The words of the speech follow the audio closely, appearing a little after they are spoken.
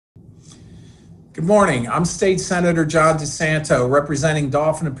Good morning. I'm State Senator John DiSanto, representing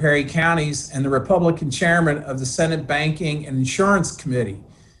Dauphin and Perry counties and the Republican chairman of the Senate Banking and Insurance Committee.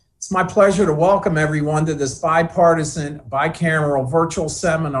 It's my pleasure to welcome everyone to this bipartisan, bicameral virtual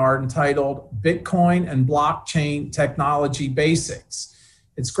seminar entitled Bitcoin and Blockchain Technology Basics.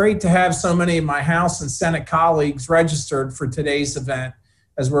 It's great to have so many of my House and Senate colleagues registered for today's event,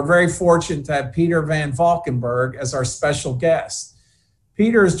 as we're very fortunate to have Peter Van Valkenburgh as our special guest.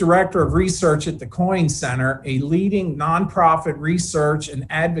 Peter is Director of Research at the Coin Center, a leading nonprofit research and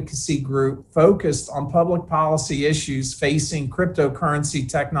advocacy group focused on public policy issues facing cryptocurrency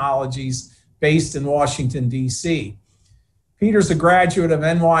technologies based in Washington, D.C. Peter's a graduate of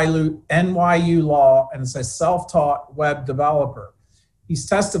NYU Law and is a self-taught web developer. He's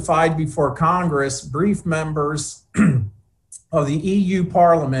testified before Congress, briefed members of the EU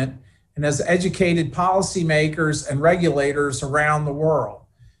Parliament, and has educated policymakers and regulators around the world.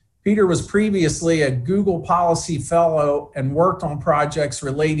 Peter was previously a Google Policy Fellow and worked on projects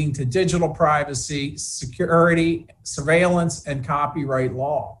relating to digital privacy, security, surveillance, and copyright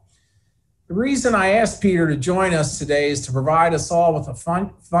law. The reason I asked Peter to join us today is to provide us all with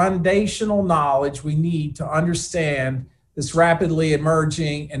the foundational knowledge we need to understand this rapidly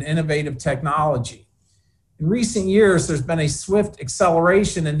emerging and innovative technology. In recent years, there's been a swift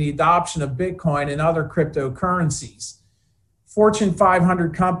acceleration in the adoption of Bitcoin and other cryptocurrencies. Fortune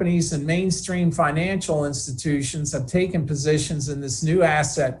 500 companies and mainstream financial institutions have taken positions in this new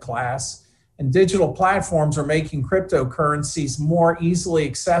asset class, and digital platforms are making cryptocurrencies more easily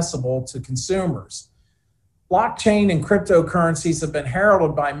accessible to consumers. Blockchain and cryptocurrencies have been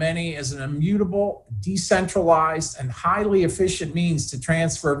heralded by many as an immutable, decentralized, and highly efficient means to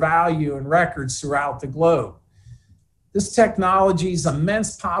transfer value and records throughout the globe. This technology's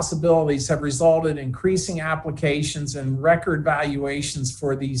immense possibilities have resulted in increasing applications and record valuations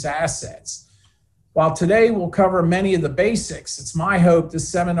for these assets. While today we'll cover many of the basics, it's my hope this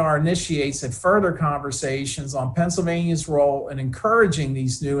seminar initiates a further conversations on Pennsylvania's role in encouraging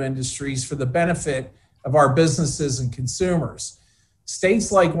these new industries for the benefit of our businesses and consumers.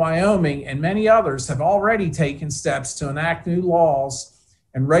 States like Wyoming and many others have already taken steps to enact new laws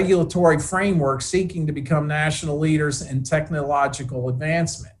and regulatory frameworks seeking to become national leaders in technological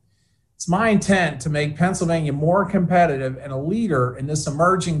advancement. It's my intent to make Pennsylvania more competitive and a leader in this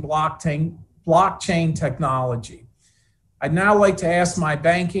emerging blockchain technology. I'd now like to ask my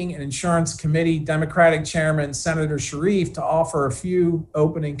Banking and Insurance Committee Democratic Chairman, Senator Sharif, to offer a few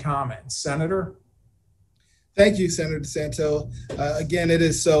opening comments. Senator? Thank you, Senator DiSanto. Again,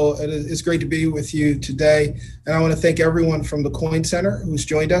 it's great to be with you today. And I want to thank everyone from the Coin Center who's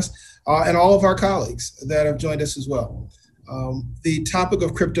joined us and all of our colleagues that have joined us as well. The topic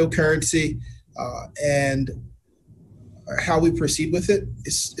of cryptocurrency and how we proceed with it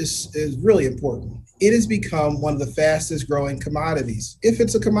is really important. It has become one of the fastest growing commodities. If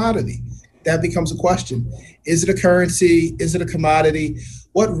it's a commodity, that becomes a question. Is it a currency? Is it a commodity?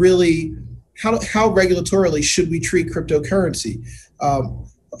 How regulatorily should we treat cryptocurrency?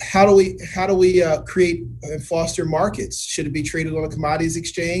 How do we create and foster markets? Should it be traded on a commodities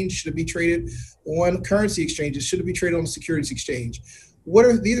exchange? Should it be traded on currency exchanges? Should it be traded on a securities exchange?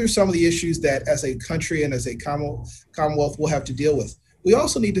 These are some of the issues that as a country and as a Commonwealth we'll have to deal with. We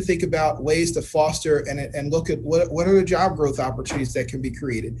also need to think about ways to foster and look at what are the job growth opportunities that can be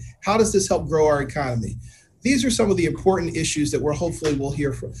created? How does this help grow our economy? These are some of the important issues that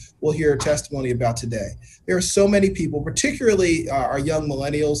we'll hear testimony about today. There are so many people, particularly our young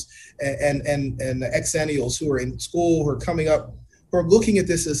millennials and the exennials who are in school, who are coming up, who are looking at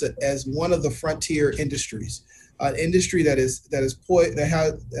this as one of the frontier industries, an industry that is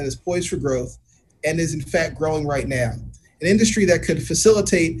poised for growth and is in fact growing right now. An industry that could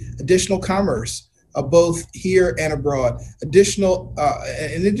facilitate additional commerce, both here and abroad, an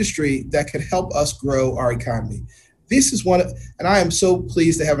industry that could help us grow our economy. This is and I am so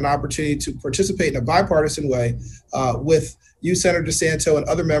pleased to have an opportunity to participate in a bipartisan way with you, Senator DiSanto, and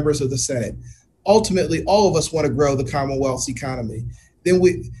other members of the Senate. Ultimately, all of us want to grow the Commonwealth's economy.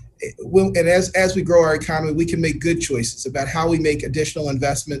 As we grow our economy, we can make good choices about how we make additional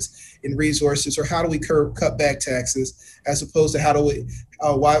investments in resources, or how do we cut back taxes, as opposed to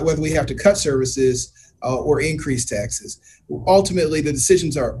whether we have to cut services or increase taxes. Ultimately, the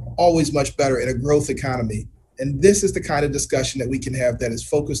decisions are always much better in a growth economy. And this is the kind of discussion that we can have that is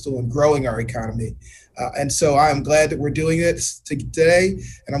focused on growing our economy. And so I'm glad that we're doing it today,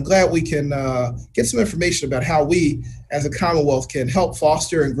 and I'm glad we can get some information about how we, as a Commonwealth, can help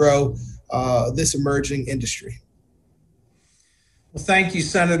foster and grow this emerging industry. Well, thank you,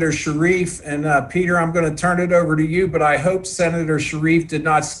 Senator Sharif. And Peter, I'm going to turn it over to you, but I hope Senator Sharif did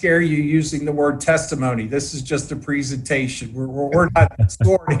not scare you using the word testimony. This is just a presentation. We're not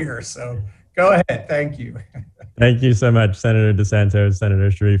scored here, so go ahead. Thank you. Thank you so much, Senator DiSanto,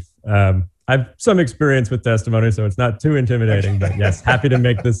 Senator Sharif. I have some experience with testimony, so it's not too intimidating, but yes, happy to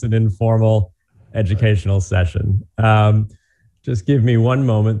make this an informal educational session. Just give me one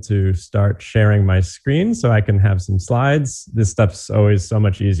moment to start sharing my screen so I can have some slides. This stuff's always so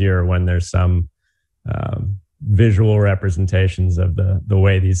much easier when there's some visual representations of the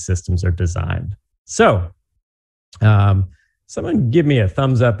way these systems are designed. So someone give me a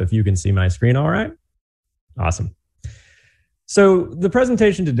thumbs up if you can see my screen all right. Awesome. So the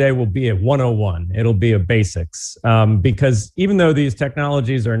presentation today will be a 101. It'll be a basics because even though these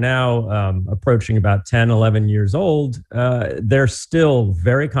technologies are now approaching about 10, 11 years old, they're still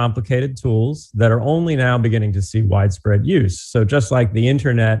very complicated tools that are only now beginning to see widespread use. So just like the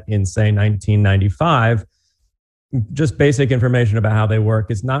internet in, say, 1995, just basic information about how they work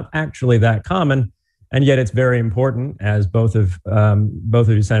is not actually that common. And yet it's very important, as both of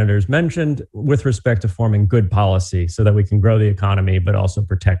you senators mentioned, with respect to forming good policy so that we can grow the economy, but also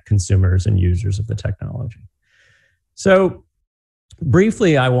protect consumers and users of the technology. So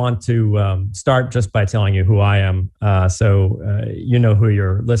briefly, I want to start just by telling you who I am, so you know who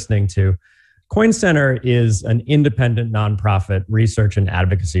you're listening to. Coin Center is an independent nonprofit research and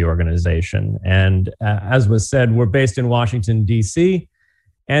advocacy organization. And as was said, we're based in Washington, D.C.,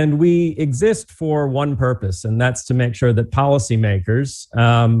 and we exist for one purpose, and that's to make sure that policymakers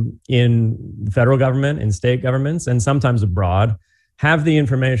in federal government, in state governments, and sometimes abroad have the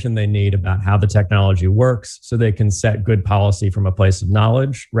information they need about how the technology works so they can set good policy from a place of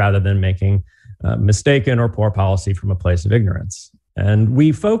knowledge rather than making mistaken or poor policy from a place of ignorance. And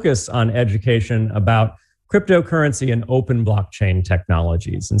we focus on education about cryptocurrency and open blockchain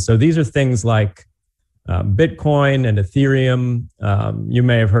technologies. And so these are things like Bitcoin and Ethereum. You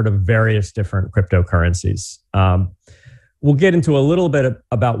may have heard of various different cryptocurrencies. We'll get into a little bit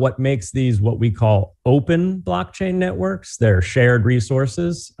about what makes these what we call open blockchain networks. They're shared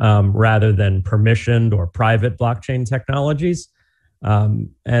resources rather than permissioned or private blockchain technologies.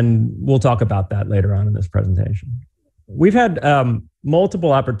 And we'll talk about that later on in this presentation. We've had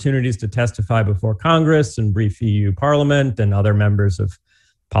multiple opportunities to testify before Congress and brief EU Parliament and other members of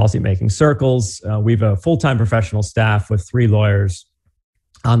policymaking circles. We have a full-time professional staff with 3 lawyers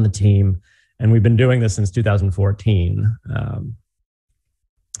on the team, and we've been doing this since 2014.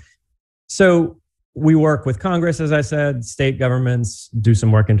 So we work with Congress, as I said, state governments, do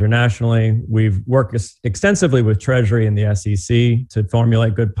some work internationally. We've worked extensively with Treasury and the SEC to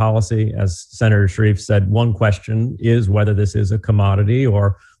formulate good policy. As Senator Sharif said, one question is whether this is a commodity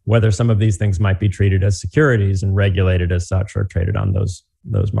or whether some of these things might be treated as securities and regulated as such or traded on those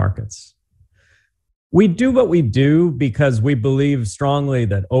markets. We do what we do because we believe strongly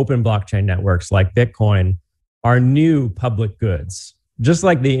that open blockchain networks like Bitcoin are new public goods. Just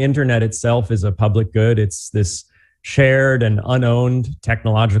like the internet itself is a public good, it's this shared and unowned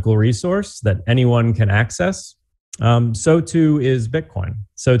technological resource that anyone can access. So too is Bitcoin.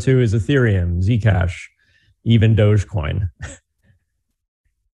 So too is Ethereum, Zcash, even Dogecoin.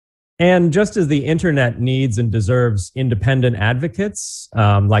 And just as the internet needs and deserves independent advocates,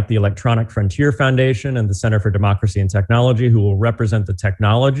 like the Electronic Frontier Foundation and the Center for Democracy and Technology, who will represent the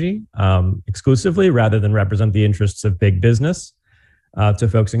technology exclusively rather than represent the interests of big business to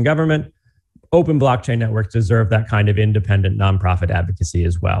folks in government, open blockchain networks deserve that kind of independent nonprofit advocacy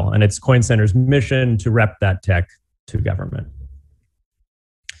as well. And it's Coin Center's mission to rep that tech to government.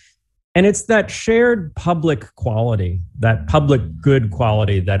 And it's that shared public quality, that public good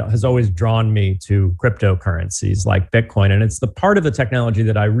quality that has always drawn me to cryptocurrencies like Bitcoin. And it's the part of the technology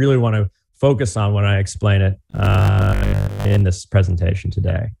that I really want to focus on when I explain it in this presentation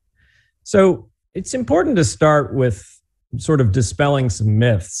today. So it's important to start with sort of dispelling some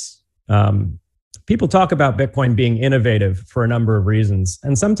myths. People talk about Bitcoin being innovative for a number of reasons,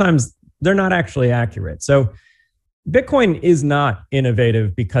 and sometimes they're not actually accurate. So Bitcoin is not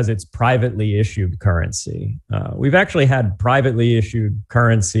innovative because it's privately issued currency. We've actually had privately issued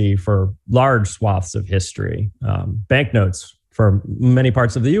currency for large swaths of history. Banknotes for many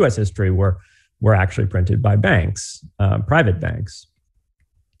parts of the US history were actually printed by banks, private banks.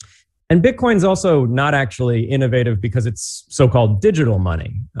 And Bitcoin's also not actually innovative because it's so-called digital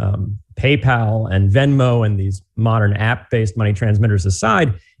money. PayPal and Venmo and these modern app-based money transmitters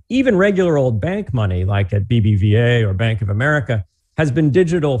aside, even regular old bank money like at BBVA or Bank of America has been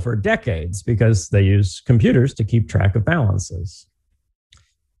digital for decades because they use computers to keep track of balances.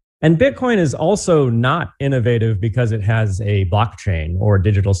 And Bitcoin is also not innovative because it has a blockchain or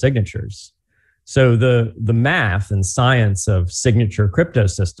digital signatures. So the math and science of signature crypto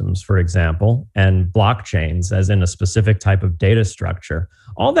systems, for example, and blockchains as in a specific type of data structure,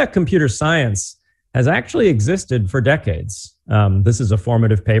 all that computer science has actually existed for decades. This is a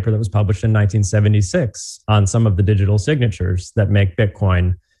formative paper that was published in 1976 on some of the digital signatures that make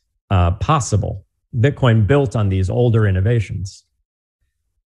Bitcoin possible. Bitcoin built on these older innovations.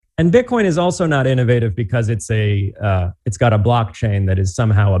 And Bitcoin is also not innovative because it's got a blockchain that is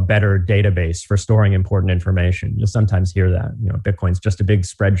somehow a better database for storing important information. You'll sometimes hear that, Bitcoin's just a big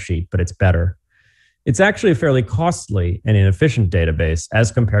spreadsheet, but it's better. It's actually a fairly costly and inefficient database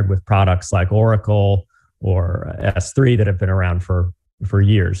as compared with products like Oracle or S3 that have been around for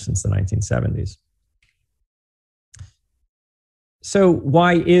years, since the 1970s. So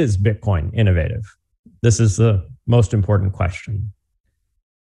why is Bitcoin innovative? This is the most important question.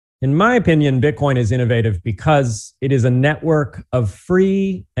 In my opinion, Bitcoin is innovative because it is a network of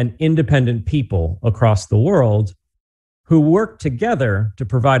free and independent people across the world who work together to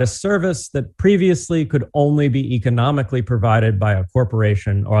provide a service that previously could only be economically provided by a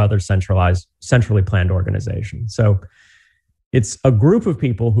corporation or other centrally planned organization. So it's a group of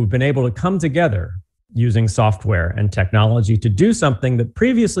people who've been able to come together using software and technology to do something that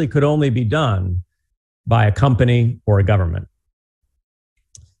previously could only be done by a company or a government.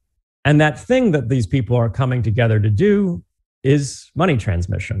 And that thing that these people are coming together to do is money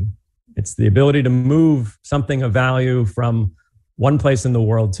transmission. It's the ability to move something of value from one place in the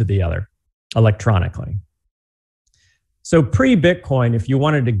world to the other electronically. So pre-Bitcoin, if you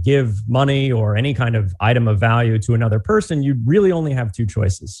wanted to give money or any kind of item of value to another person, you'd really only have two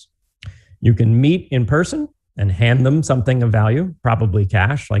choices. You can meet in person and hand them something of value, probably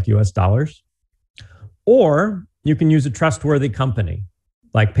cash like US dollars, or you can use a trustworthy company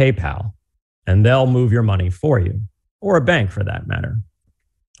like PayPal, and they'll move your money for you, or a bank for that matter.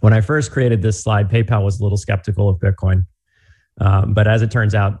 When I first created this slide, PayPal was a little skeptical of Bitcoin, but as it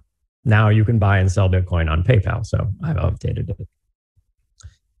turns out, now you can buy and sell Bitcoin on PayPal, so I've updated it.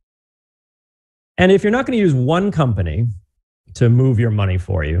 And if you're not going to use one company to move your money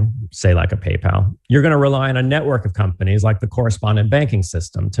for you, say like a PayPal, you're going to rely on a network of companies like the correspondent banking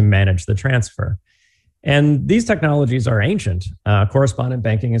system to manage the transfer. And these technologies are ancient. Correspondent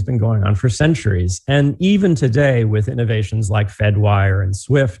banking has been going on for centuries. And even today, with innovations like FedWire and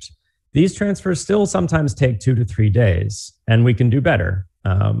SWIFT, these transfers still sometimes take 2 to 3 days, and we can do better.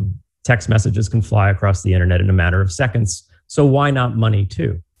 Text messages can fly across the internet in a matter of seconds. So why not money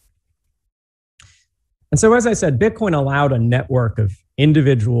too? And so, as I said, Bitcoin allowed a network of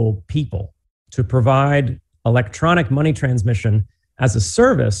individual people to provide electronic money transmission as a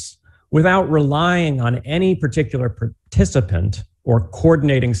service without relying on any particular participant or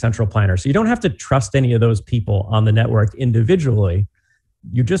coordinating central planner. So you don't have to trust any of those people on the network individually.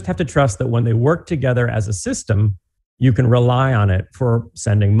 You just have to trust that when they work together as a system, you can rely on it for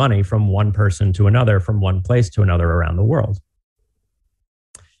sending money from one person to another, from one place to another around the world.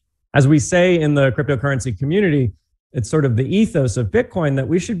 As we say in the cryptocurrency community, it's sort of the ethos of Bitcoin that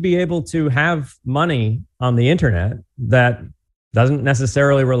we should be able to have money on the internet that doesn't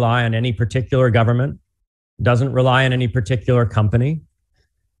necessarily rely on any particular government, doesn't rely on any particular company,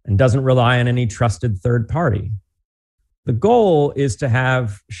 and doesn't rely on any trusted third party. The goal is to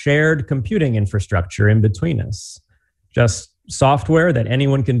have shared computing infrastructure in between us, just software that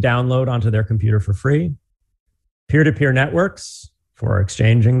anyone can download onto their computer for free, peer-to-peer networks for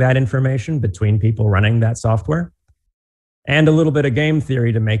exchanging that information between people running that software, and a little bit of game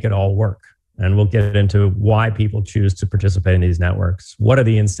theory to make it all work. And we'll get into why people choose to participate in these networks. What are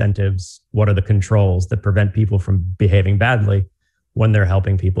the incentives? What are the controls that prevent people from behaving badly when they're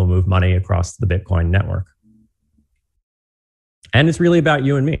helping people move money across the Bitcoin network? And it's really about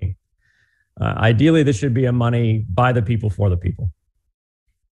you and me. Ideally, this should be a money by the people for the people.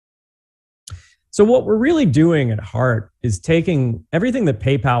 So what we're really doing at heart is taking everything that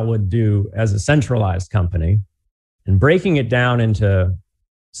PayPal would do as a centralized company and breaking it down into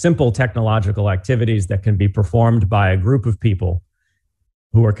simple technological activities that can be performed by a group of people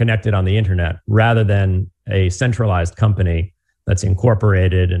who are connected on the internet rather than a centralized company that's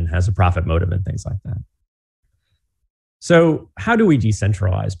incorporated and has a profit motive and things like that. So how do we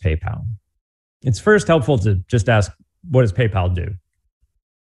decentralize PayPal? It's first helpful to just ask, what does PayPal do?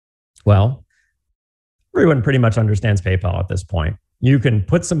 Well, everyone pretty much understands PayPal at this point. You can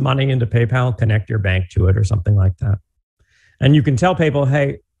put some money into PayPal, connect your bank to it or something like that. And you can tell people,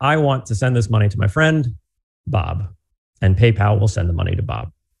 hey, I want to send this money to my friend, Bob, and PayPal will send the money to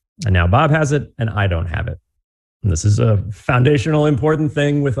Bob. And now Bob has it and I don't have it. And this is a foundational important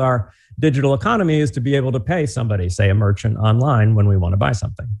thing with our digital economy, is to be able to pay somebody, say a merchant, online when we want to buy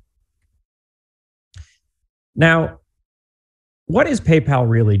something. Now, what is PayPal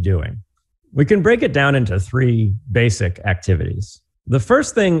really doing? We can break it down into three basic activities. The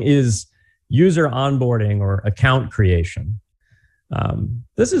first thing is user onboarding or account creation.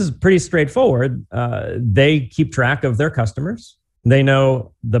 This is pretty straightforward. They keep track of their customers. They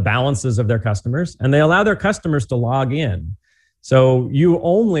know the balances of their customers, and they allow their customers to log in. So you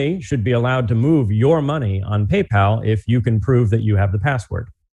only should be allowed to move your money on PayPal if you can prove that you have the password.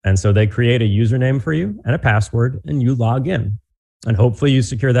 And so they create a username for you and a password, and you log in. And hopefully you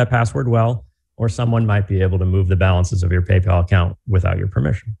secure that password well, or someone might be able to move the balances of your PayPal account without your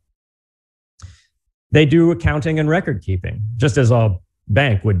permission. They do accounting and record keeping, just as a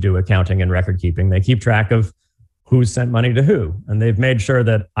bank would do accounting and record keeping. They keep track of who sent money to who, and they've made sure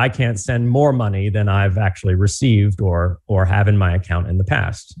that I can't send more money than I've actually received or have in my account in the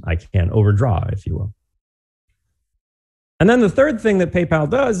past. I can't overdraw, if you will. And then the third thing that PayPal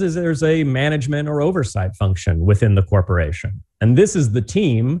does is there's a management or oversight function within the corporation. And this is the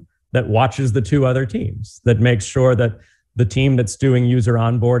team that watches the two other teams, that makes sure that the team that's doing user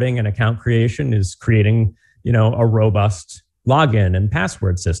onboarding and account creation is creating, a robust login and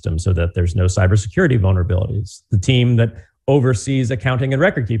password system so that there's no cybersecurity vulnerabilities. The team that oversees accounting and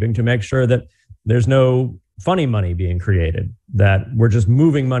record keeping to make sure that there's no funny money being created, that we're just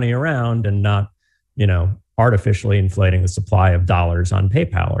moving money around and not, artificially inflating the supply of dollars on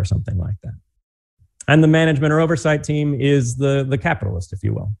PayPal or something like that. And the management or oversight team is the capitalist, if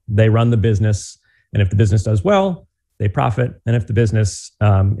you will. They run the business, and if the business does well, they profit. And if the business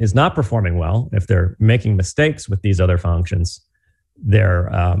is not performing well, if they're making mistakes with these other functions,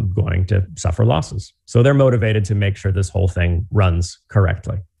 they're going to suffer losses. So they're motivated to make sure this whole thing runs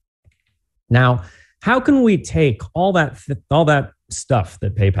correctly. Now, how can we take all that stuff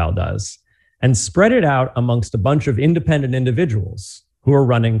that PayPal does and spread it out amongst a bunch of independent individuals who are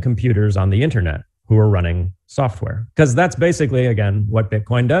running computers on the internet, who are running software? Because that's basically, again, what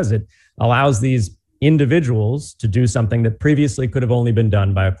Bitcoin does. It allows these individuals to do something that previously could have only been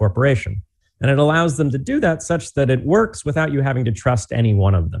done by a corporation. And it allows them to do that such that it works without you having to trust any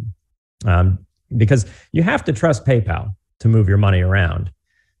one of them. Because you have to trust PayPal to move your money around.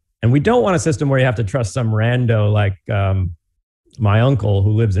 And we don't want a system where you have to trust some rando like my uncle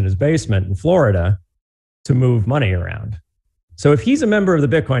who lives in his basement in Florida to move money around. So if he's a member of the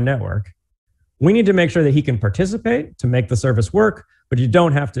Bitcoin network, we need to make sure that he can participate to make the service work, but you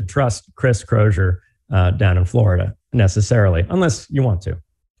don't have to trust Chris Crozier down in Florida necessarily, unless you want to.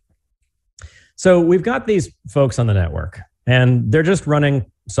 So we've got these folks on the network, and they're just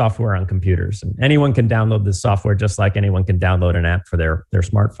running software on computers. And anyone can download this software just like anyone can download an app for their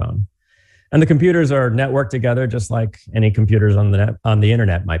smartphone. And the computers are networked together just like any computers on the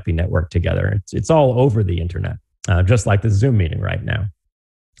internet might be networked together. It's all over the internet, just like the Zoom meeting right now.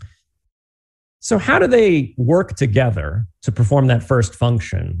 So how do they work together to perform that first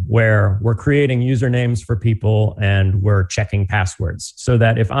function where we're creating usernames for people and we're checking passwords so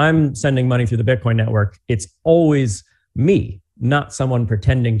that if I'm sending money through the Bitcoin network, it's always me, not someone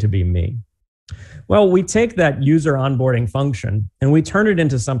pretending to be me? Well, we take that user onboarding function and we turn it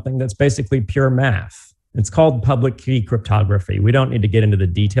into something that's basically pure math. It's called public key cryptography. We don't need to get into the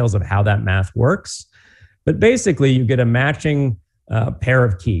details of how that math works, but basically you get a matching pair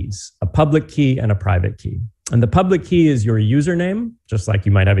of keys, a public key and a private key. And the public key is your username, just like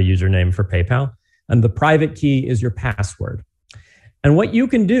you might have a username for PayPal. And the private key is your password. And what you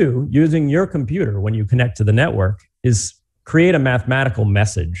can do using your computer when you connect to the network is create a mathematical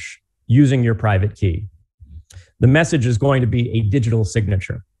message using your private key. The message is going to be a digital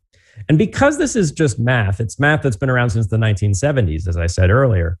signature. And because this is just math, it's math that's been around since the 1970s, as I said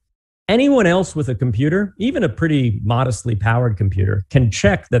earlier, anyone else with a computer, even a pretty modestly powered computer, can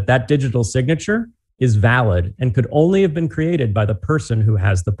check that that digital signature is valid and could only have been created by the person who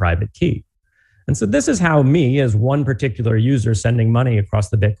has the private key. And so this is how me, as one particular user sending money across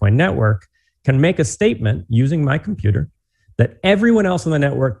the Bitcoin network, can make a statement using my computer that everyone else on the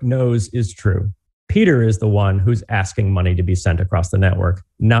network knows is true. Peter is the one who's asking money to be sent across the network,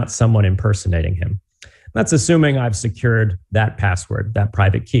 not someone impersonating him. That's assuming I've secured that password, that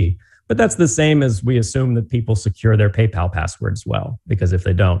private key. But that's the same as we assume that people secure their PayPal passwords well, because if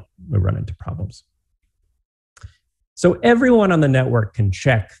they don't, we run into problems. So everyone on the network can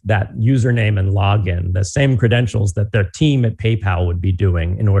check that username and login, the same credentials that their team at PayPal would be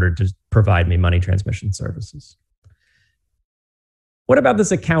doing in order to provide me money transmission services. What about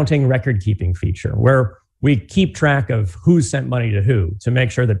this accounting record keeping feature where we keep track of who sent money to who to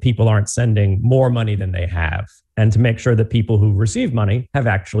make sure that people aren't sending more money than they have, and to make sure that people who receive money have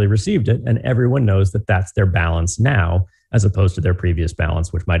actually received it, and everyone knows that that's their balance now, as opposed to their previous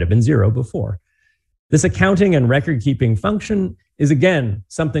balance, which might have been zero before. This accounting and record-keeping function is, again,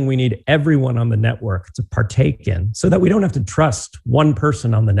 something we need everyone on the network to partake in so that we don't have to trust one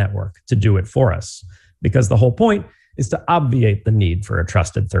person on the network to do it for us. Because the whole point is to obviate the need for a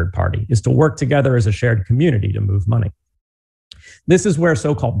trusted third party, is to work together as a shared community to move money. This is where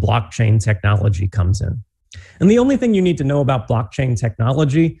so-called blockchain technology comes in. And the only thing you need to know about blockchain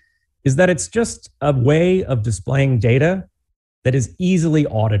technology is that it's just a way of displaying data that is easily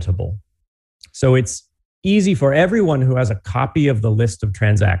auditable. So it's easy for everyone who has a copy of the list of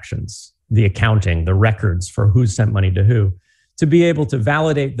transactions, the accounting, the records for who sent money to who, to be able to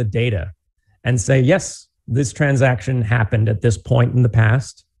validate the data and say, yes, this transaction happened at this point in the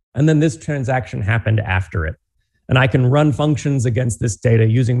past, and then this transaction happened after it. And I can run functions against this data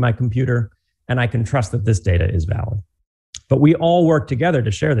using my computer, and I can trust that this data is valid. But we all work together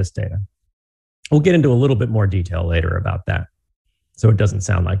to share this data. We'll get into a little bit more detail later about that, so it doesn't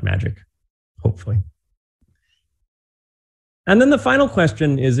sound like magic, hopefully. And then the final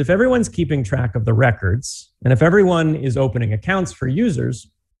question is, if everyone's keeping track of the records, and if everyone is opening accounts for users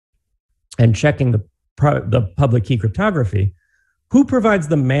and checking the public key cryptography, who provides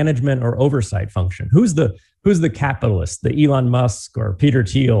the management or oversight function? Who's the capitalist, the Elon Musk or Peter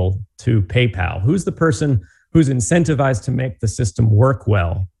Thiel to PayPal? Who's the person who's incentivized to make the system work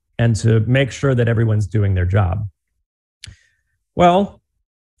well and to make sure that everyone's doing their job? Well,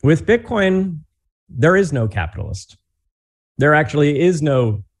 with Bitcoin, there is no capitalist. There actually is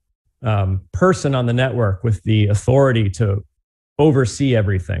no person on the network with the authority to oversee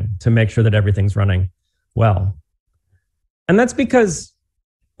everything, to make sure that everything's running well. And that's because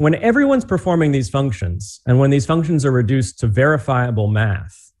when everyone's performing these functions, and when these functions are reduced to verifiable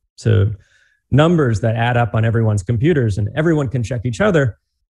math, to numbers that add up on everyone's computers and everyone can check each other,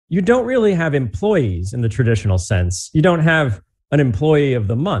 you don't really have employees in the traditional sense. You don't have an employee of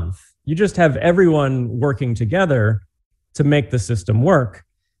the month. You just have everyone working together to make the system work.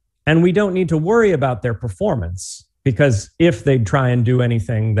 And we don't need to worry about their performance, because if they try and do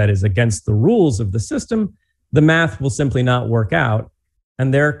anything that is against the rules of the system, the math will simply not work out,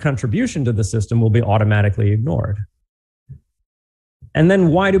 and their contribution to the system will be automatically ignored. And then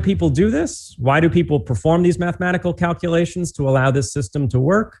why do people do this? Why do people perform these mathematical calculations to allow this system to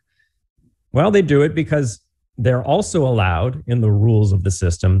work? Well, they do it because they're also allowed in the rules of the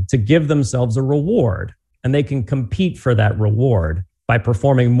system to give themselves a reward, and they can compete for that reward. By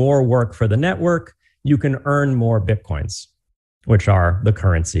performing more work for the network, you can earn more Bitcoins, which are the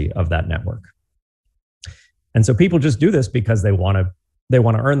currency of that network. And so people just do this because they want to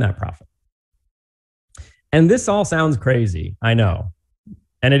earn that profit. And this all sounds crazy, I know,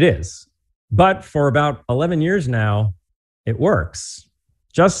 and it is. But for about 11 years now, it works.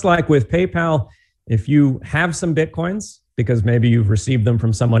 Just like with PayPal, if you have some Bitcoins, because maybe you've received them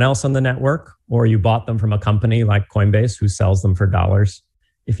from someone else on the network, or you bought them from a company like Coinbase who sells them for dollars,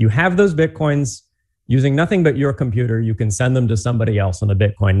 if you have those Bitcoins, using nothing but your computer, you can send them to somebody else on the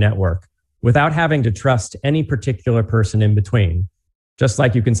Bitcoin network without having to trust any particular person in between, just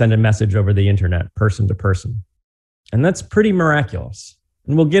like you can send a message over the internet, person to person. And that's pretty miraculous.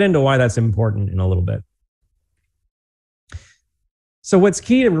 And we'll get into why that's important in a little bit. So what's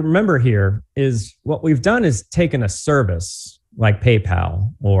key to remember here is what we've done is taken a service like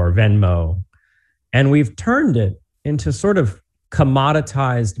PayPal or Venmo, and we've turned it into sort of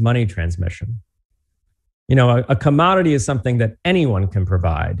commoditized money transmission. You know, a commodity is something that anyone can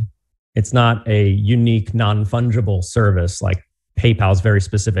provide. It's not a unique, non-fungible service like PayPal's very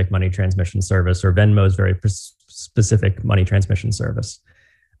specific money transmission service or Venmo's very specific money transmission service.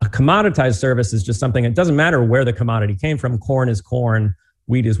 A commoditized service is just something, it doesn't matter where the commodity came from. Corn is corn,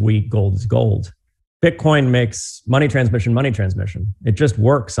 wheat is wheat, gold is gold. Bitcoin makes money transmission. It just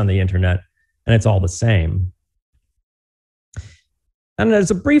works on the internet, and it's all the same. And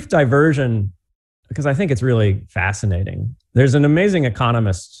as a brief diversion, because I think it's really fascinating. There's an amazing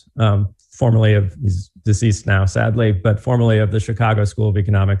economist, he's deceased now, sadly, but formerly of the Chicago School of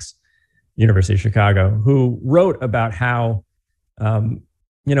Economics, University of Chicago, who wrote about how,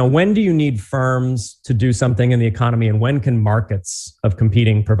 when do you need firms to do something in the economy, and when can markets of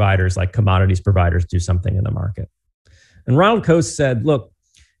competing providers like commodities providers do something in the market? And Ronald Coase said, look,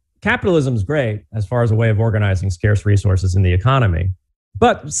 capitalism is great as far as a way of organizing scarce resources in the economy.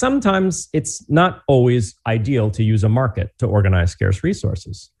 But sometimes it's not always ideal to use a market to organize scarce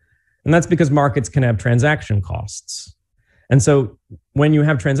resources. And that's because markets can have transaction costs. And so when you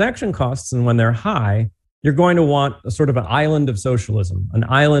have transaction costs and when they're high, you're going to want a sort of an island of socialism, an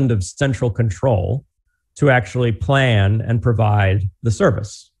island of central control to actually plan and provide the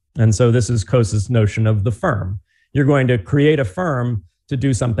service. And so this is Coase's notion of the firm. You're going to create a firm to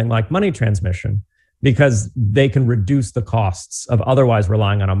do something like money transmission because they can reduce the costs of otherwise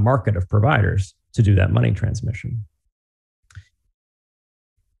relying on a market of providers to do that money transmission.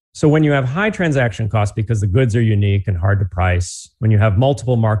 So when you have high transaction costs because the goods are unique and hard to price, when you have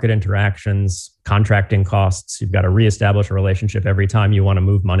multiple market interactions, contracting costs, you've got to reestablish a relationship every time you want to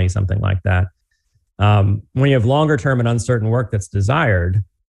move money, something like that. When you have longer term and uncertain work that's desired,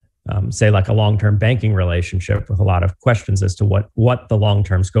 say like a long-term banking relationship with a lot of questions as to what the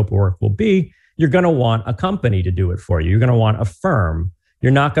long-term scope of work will be, you're going to want a company to do it for you. You're going to want a firm.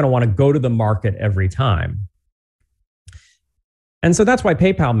 You're not going to want to go to the market every time. And so that's why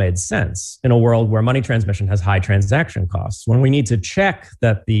PayPal made sense in a world where money transmission has high transaction costs. When we need to check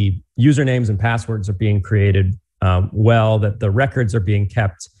that the usernames and passwords are being created well, that the records are being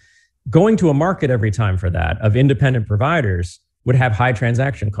kept, going to a market every time for that of independent providers would have high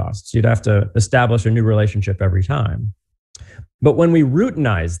transaction costs. You'd have to establish a new relationship every time. But when we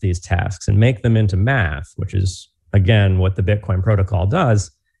routinize these tasks and make them into math, which is, again, what the Bitcoin protocol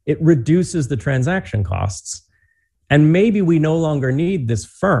does, it reduces the transaction costs. And maybe we no longer need this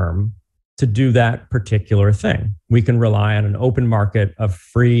firm to do that particular thing. We can rely on an open market of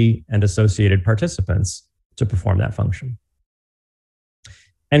free and associated participants to perform that function.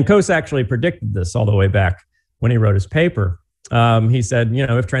 And Coase actually predicted this all the way back when he wrote his paper. He said,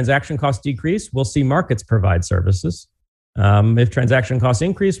 if transaction costs decrease, we'll see markets provide services. If transaction costs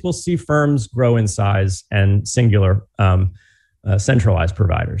increase, we'll see firms grow in size and singular centralized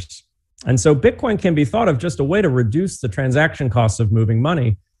providers. And so Bitcoin can be thought of just a way to reduce the transaction costs of moving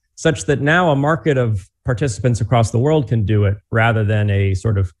money such that now a market of participants across the world can do it rather than a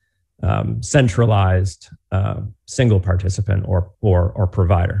sort of centralized single participant or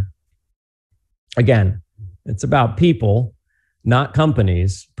provider. Again, it's about people, not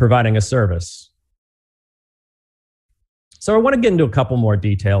companies, providing a service. So I want to get into a couple more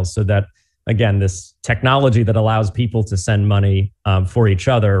details so that, again, this technology that allows people to send money for each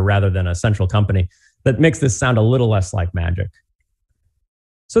other rather than a central company, that makes this sound a little less like magic.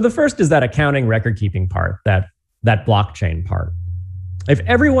 So the first is that accounting record-keeping part, that blockchain part. If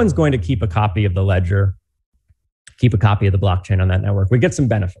everyone's going to keep a copy of the ledger, keep a copy of the blockchain on that network, we get some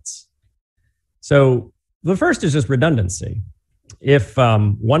benefits. So the first is just redundancy. If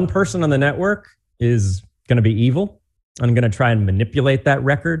one person on the network is going to be evil and going to try and manipulate that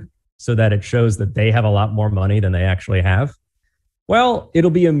record so that it shows that they have a lot more money than they actually have, well,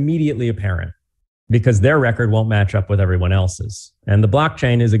 it'll be immediately apparent because their record won't match up with everyone else's. And the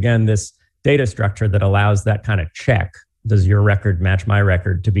blockchain is, again, this data structure that allows that kind of check. Does your record match my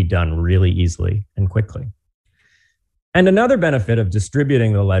record to be done really easily and quickly? And another benefit of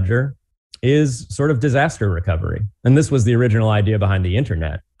distributing the ledger is sort of disaster recovery. And this was the original idea behind the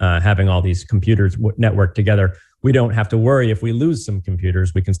internet, having all these computers networked together. We don't have to worry if we lose some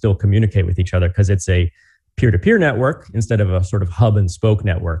computers, we can still communicate with each other because it's a peer-to-peer network instead of a sort of hub and spoke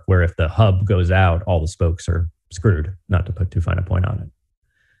network where if the hub goes out, all the spokes are screwed, not to put too fine a point on it.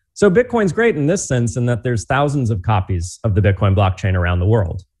 So Bitcoin's great in this sense in that there's thousands of copies of the Bitcoin blockchain around the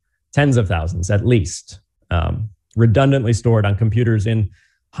world, tens of thousands at least, redundantly stored on computers in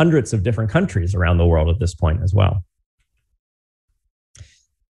hundreds of different countries around the world at this point as well.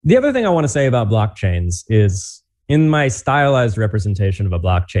 The other thing I want to say about blockchains is in my stylized representation of a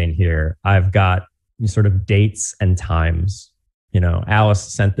blockchain here, I've got sort of dates and times. Alice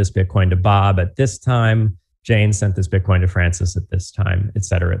sent this Bitcoin to Bob at this time. Jane sent this Bitcoin to Francis at this time, et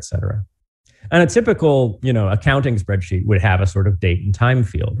cetera, et cetera. And a typical, accounting spreadsheet would have a sort of date and time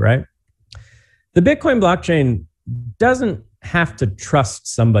field, right? The Bitcoin blockchain doesn't have to trust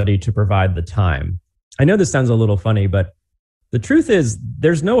somebody to provide the time. I know this sounds a little funny, but the truth is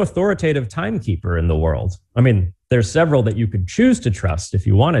there's no authoritative timekeeper in the world. I mean, there's several that you could choose to trust if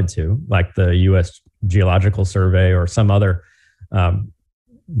you wanted to, like the US Geological Survey or some other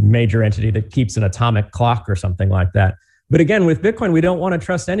major entity that keeps an atomic clock or something like that. But again, with Bitcoin, we don't want to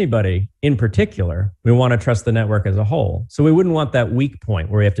trust anybody in particular. We want to trust the network as a whole. So we wouldn't want that weak point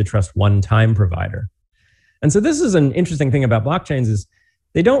where we have to trust one time provider. And so this is an interesting thing about blockchains is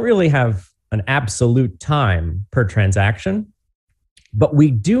they don't really have an absolute time per transaction, but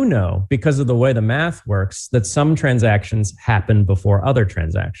we do know because of the way the math works that some transactions happen before other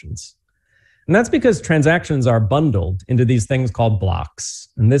transactions. And that's because transactions are bundled into these things called blocks.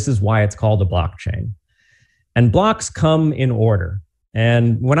 And this is why it's called a blockchain. And blocks come in order.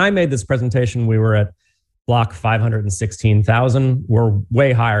 And when I made this presentation, we were at block 516,000. We're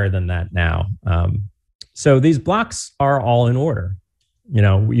way higher than that now. So these blocks are all in order. You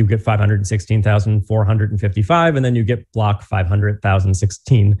know, you get 516,455, and then you get block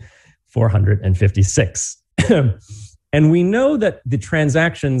 500,016,456. And we know that the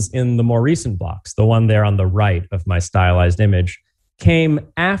transactions in the more recent blocks, the one there on the right of my stylized image, came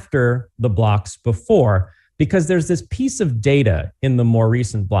after the blocks before, because there's this piece of data in the more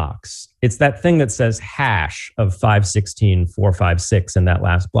recent blocks. It's that thing that says hash of 516,456 in that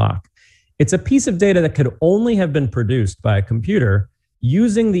last block. It's a piece of data that could only have been produced by a computer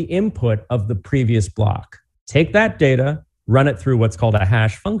using the input of the previous block. Take that data, run it through what's called a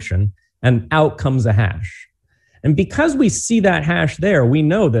hash function, and out comes a hash. And because we see that hash there, we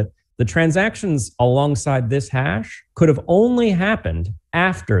know that the transactions alongside this hash could have only happened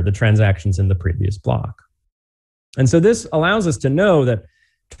after the transactions in the previous block. And so this allows us to know that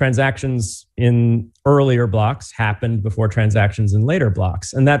transactions in earlier blocks happened before transactions in later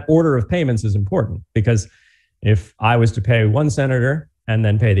blocks. And that order of payments is important, because if I was to pay one senator and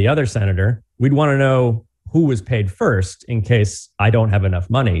then pay the other senator, we'd want to know who was paid first in case I don't have enough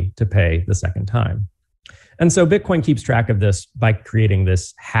money to pay the second time. And so Bitcoin keeps track of this by creating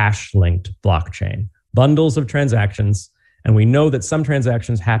this hash-linked blockchain, bundles of transactions, and we know that some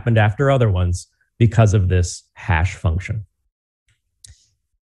transactions happened after other ones because of this hash function.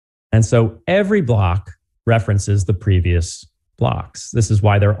 And so every block references the previous blocks. This is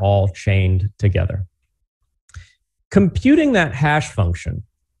why they're all chained together. Computing that hash function,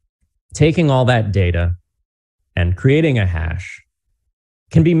 taking all that data and creating a hash,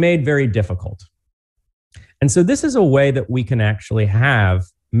 can be made very difficult. And so this is a way that we can actually have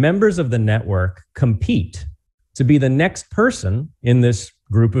members of the network compete to be the next person in this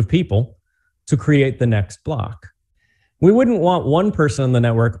group of people to create the next block. We wouldn't want one person on the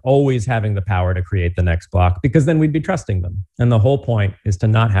network always having the power to create the next block, because then we'd be trusting them. And the whole point is to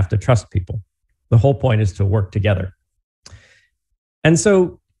not have to trust people. The whole point is to work together. And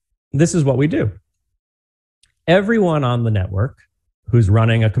so this is what we do. Everyone on the network who's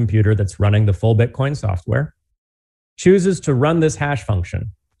running a computer that's running the full Bitcoin software chooses to run this hash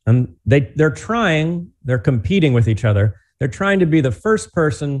function. And they're competing with each other. They're trying to be the first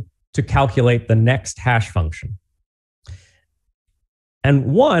person to calculate the next hash function.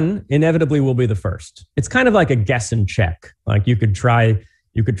 And one inevitably will be the first. It's kind of like a guess and check. Like you could try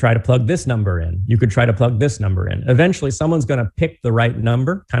to plug this number in. You could try to plug this number in. Eventually, someone's going to pick the right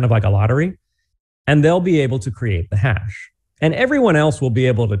number, kind of like a lottery, and they'll be able to create the hash. And everyone else will be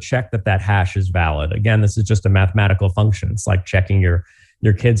able to check that that hash is valid. Again, this is just a mathematical function. It's like checking your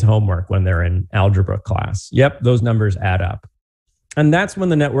kids' homework when they're in algebra class. Yep, those numbers add up. And that's when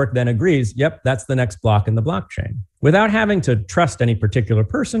the network then agrees, yep, that's the next block in the blockchain. Without having to trust any particular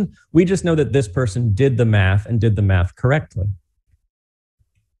person, we just know that this person did the math and did the math correctly.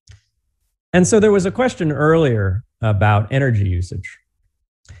 And so there was a question earlier about energy usage.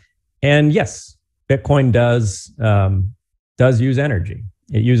 And yes, Bitcoin does use energy.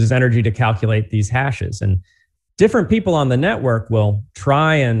 It uses energy to calculate these hashes. And different people on the network will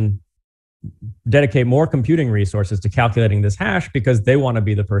try and dedicate more computing resources to calculating this hash because they want to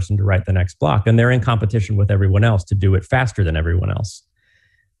be the person to write the next block. And they're in competition with everyone else to do it faster than everyone else.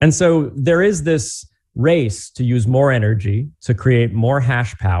 And so there is this race to use more energy, to create more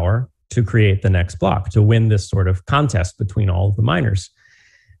hash power, to create the next block, to win this sort of contest between all of the miners.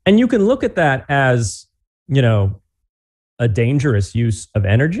 And you can look at that as, a dangerous use of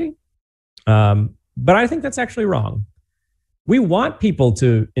energy. But I think that's actually wrong. We want people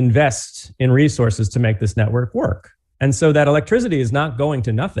to invest in resources to make this network work. And so that electricity is not going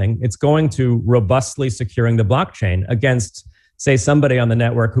to nothing. It's going to robustly securing the blockchain against, say, somebody on the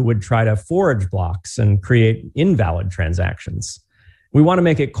network who would try to forge blocks and create invalid transactions. We want to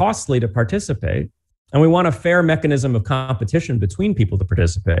make it costly to participate, and we want a fair mechanism of competition between people to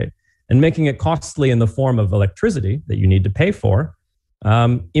participate. And making it costly in the form of electricity that you need to pay for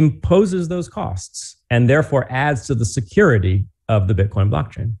imposes those costs and therefore adds to the security of the Bitcoin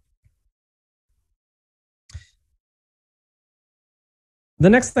blockchain. The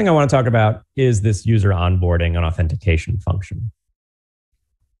next thing I want to talk about is this user onboarding and authentication function.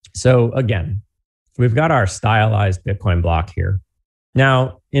 So again, we've got our stylized Bitcoin block here.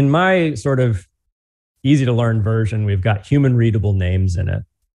 Now, in my sort of easy to learn version, we've got human readable names in it.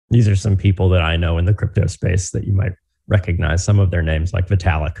 These are some people that I know in the crypto space that you might recognize some of their names, like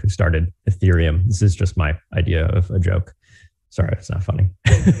Vitalik, who started Ethereum. This is just my idea of a joke. Sorry, it's not funny.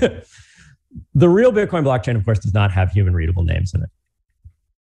 The real Bitcoin blockchain, of course, does not have human readable names in it.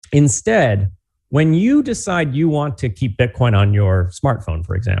 Instead, when you decide you want to keep Bitcoin on your smartphone,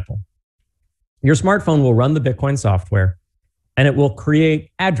 for example, your smartphone will run the Bitcoin software and it will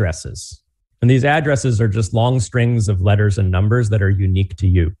create addresses. And these addresses are just long strings of letters and numbers that are unique to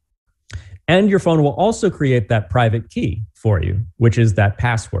you. And your phone will also create that private key for you, which is that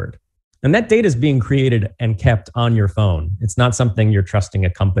password. And that data is being created and kept on your phone. It's not something you're trusting a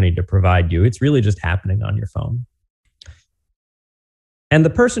company to provide you. It's really just happening on your phone. And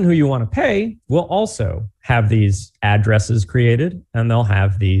the person who you want to pay will also have these addresses created, and they'll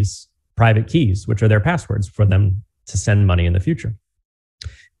have these private keys, which are their passwords for them to send money in the future.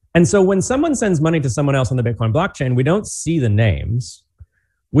 And so when someone sends money to someone else on the Bitcoin blockchain, we don't see the names.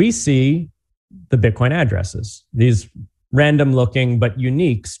 We see the Bitcoin addresses, these random looking but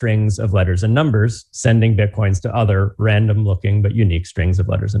unique strings of letters and numbers sending Bitcoins to other random looking but unique strings of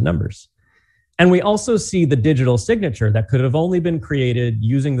letters and numbers. And we also see the digital signature that could have only been created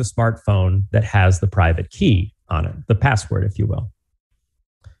using the smartphone that has the private key on it, the password, if you will.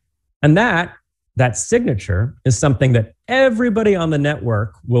 And that signature is something that everybody on the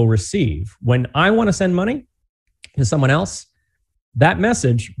network will receive. When I want to send money to someone else, that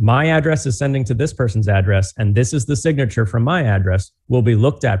message, my address is sending to this person's address, and this is the signature from my address, will be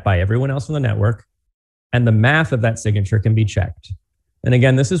looked at by everyone else on the network, and the math of that signature can be checked. And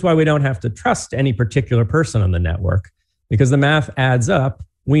again, this is why we don't have to trust any particular person on the network, because the math adds up.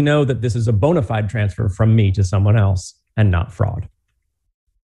 We know that this is a bona fide transfer from me to someone else and not fraud.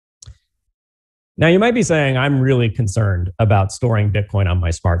 Now, you might be saying, I'm really concerned about storing Bitcoin on my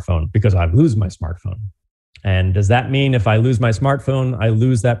smartphone because I lose my smartphone. And does that mean if I lose my smartphone, I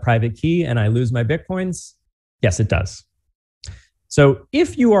lose that private key and I lose my Bitcoins? Yes, it does. So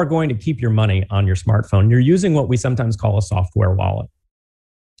if you are going to keep your money on your smartphone, you're using what we sometimes call a software wallet.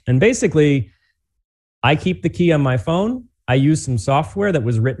 And basically, I keep the key on my phone. I use some software that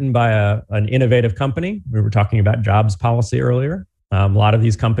was written by an innovative company. We were talking about jobs policy earlier. A lot of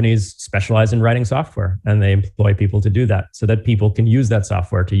these companies specialize in writing software, and they employ people to do that so that people can use that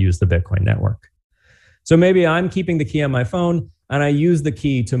software to use the Bitcoin network. So maybe I'm keeping the key on my phone, and I use the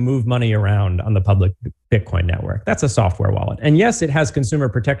key to move money around on the public Bitcoin network. That's a software wallet. And yes, it has consumer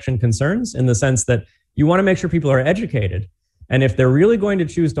protection concerns in the sense that you want to make sure people are educated. And if they're really going to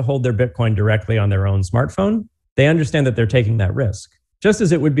choose to hold their Bitcoin directly on their own smartphone, they understand that they're taking that risk. Just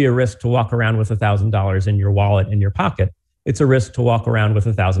as it would be a risk to walk around with $1,000 in your wallet in your pocket, it's a risk to walk around with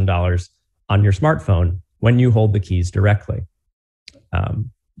 $1,000 on your smartphone when you hold the keys directly.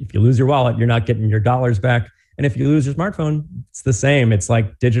 If you lose your wallet, you're not getting your dollars back. And if you lose your smartphone, it's the same. It's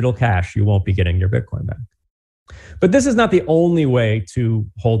like digital cash. You won't be getting your Bitcoin back. But this is not the only way to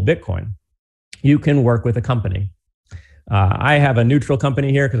hold Bitcoin. You can work with a company. I have a neutral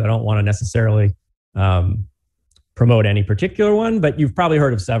company here because I don't want to necessarily promote any particular one, but you've probably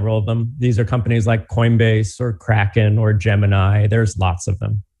heard of several of them. These are companies like Coinbase or Kraken or Gemini. There's lots of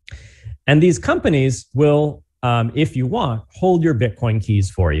them. And these companies will, if you want, hold your Bitcoin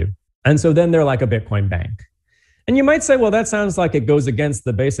keys for you. And so then they're like a Bitcoin bank. And you might say, well, that sounds like it goes against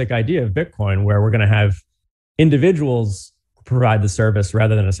the basic idea of Bitcoin, where we're going to have individuals provide the service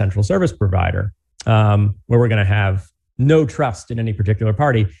rather than a central service provider, where we're going to have no trust in any particular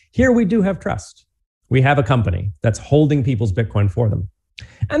party. Here we do have trust. We have a company that's holding people's Bitcoin for them.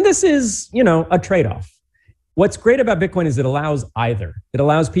 And this is, a trade-off. What's great about Bitcoin is it allows either. It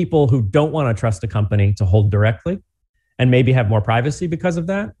allows people who don't want to trust a company to hold directly and maybe have more privacy because of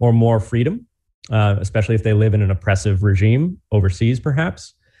that, or more freedom, especially if they live in an oppressive regime overseas,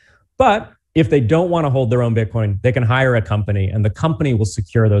 perhaps. But if they don't want to hold their own Bitcoin, they can hire a company and the company will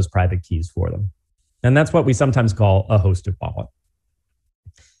secure those private keys for them. And that's what we sometimes call a hosted wallet.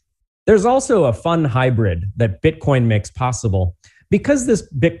 There's also a fun hybrid that Bitcoin makes possible. Because this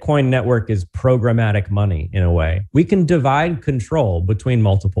Bitcoin network is programmatic money in a way, we can divide control between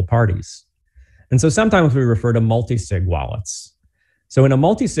multiple parties. And so sometimes we refer to multi-sig wallets. So in a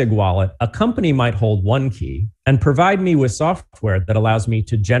multi-sig wallet, a company might hold one key and provide me with software that allows me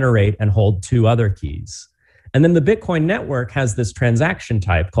to generate and hold two other keys. And then the Bitcoin network has this transaction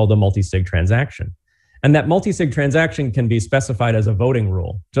type called a multi-sig transaction. And that multi-sig transaction can be specified as a voting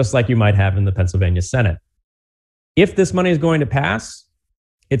rule, just like you might have in the Pennsylvania Senate. If this money is going to pass,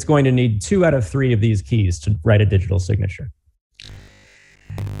 it's going to need 2 out of 3 of these keys to write a digital signature.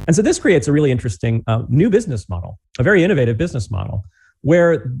 And so this creates a really interesting new business model, a very innovative business model,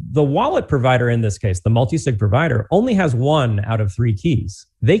 where the wallet provider, in this case, the multi-sig provider, only has 1 out of 3 keys.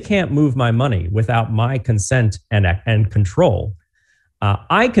 They can't move my money without my consent and control.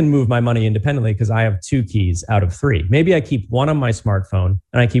 I can move my money independently because I have 2 keys out of 3. Maybe I keep 1 on my smartphone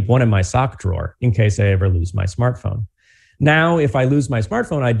and I keep 1 in my sock drawer in case I ever lose my smartphone. Now, if I lose my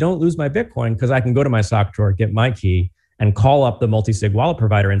smartphone, I don't lose my Bitcoin because I can go to my sock drawer, get my key, and call up the multi-sig wallet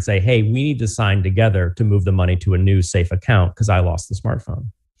provider and say, hey, we need to sign together to move the money to a new safe account because I lost the smartphone.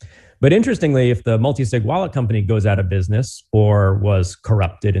 But interestingly, if the multi-sig wallet company goes out of business or was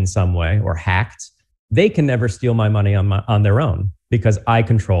corrupted in some way or hacked, they can never steal my money on their own because I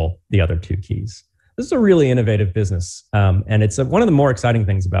control the other two keys. This is a really innovative business, and it's one of the more exciting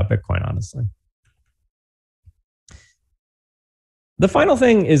things about Bitcoin, honestly. The final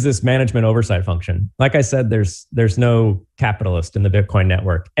thing is this management oversight function. Like I said, there's no capitalist in the Bitcoin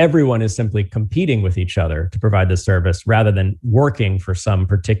network. Everyone is simply competing with each other to provide this service rather than working for some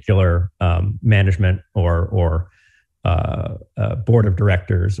particular management or board of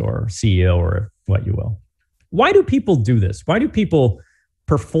directors or CEO or what you will. Why do people do this? Why do people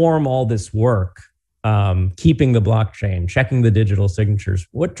perform all this work, keeping the blockchain, checking the digital signatures?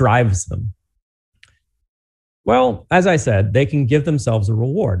 What drives them? Well, as I said, they can give themselves a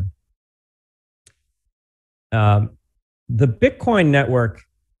reward. The Bitcoin network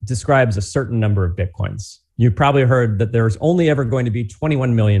describes a certain number of Bitcoins. You've probably heard that there's only ever going to be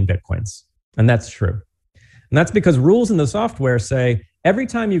 21 million Bitcoins, and that's true. And that's because rules in the software say every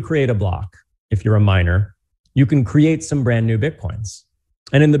time you create a block, if you're a miner, you can create some brand new Bitcoins.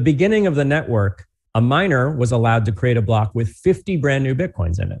 And in the beginning of the network, a miner was allowed to create a block with 50 brand new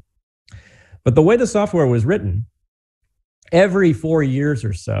Bitcoins in it. But the way the software was written, every 4 years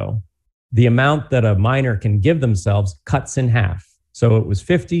or so, the amount that a miner can give themselves cuts in half. So it was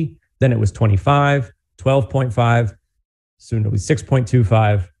 50, then it was 25, 12.5, soon it'll be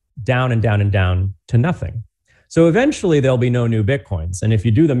 6.25, down and down and down to nothing. So eventually there'll be no new Bitcoins. And if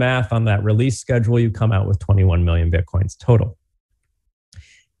you do the math on that release schedule, you come out with 21 million Bitcoins total.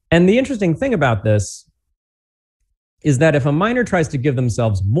 And the interesting thing about this is that if a miner tries to give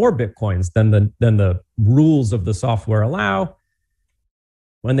themselves more Bitcoins than the rules of the software allow,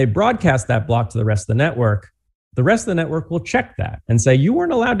 when they broadcast that block to the rest of the network will check that and say, you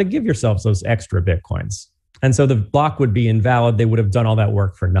weren't allowed to give yourselves those extra Bitcoins. And so the block would be invalid. They would have done all that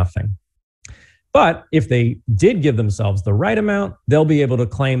work for nothing. But if they did give themselves the right amount, they'll be able to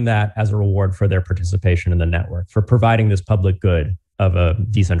claim that as a reward for their participation in the network, for providing this public good of a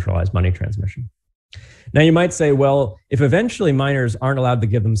decentralized money transmission. Now, you might say, well, if eventually miners aren't allowed to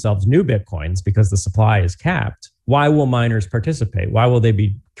give themselves new Bitcoins because the supply is capped, why will miners participate? Why will they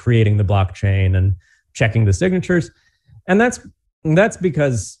be creating the blockchain and checking the signatures? And that's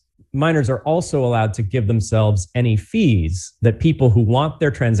because miners are also allowed to give themselves any fees that people who want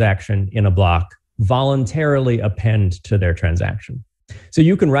their transaction in a block voluntarily append to their transaction. So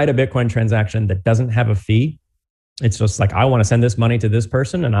you can write a Bitcoin transaction that doesn't have a fee. It's just like, I want to send this money to this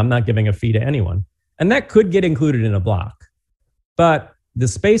person and I'm not giving a fee to anyone. And that could get included in a block. But the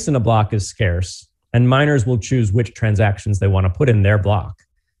space in a block is scarce, and miners will choose which transactions they want to put in their block.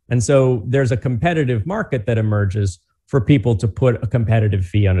 And so there's a competitive market that emerges for people to put a competitive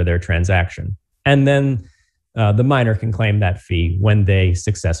fee under their transaction. And then the miner can claim that fee when they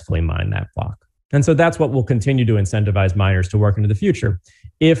successfully mine that block. And so that's what will continue to incentivize miners to work into the future.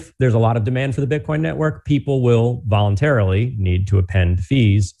 If there's a lot of demand for the Bitcoin network, people will voluntarily need to append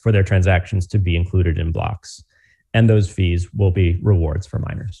fees for their transactions to be included in blocks. And those fees will be rewards for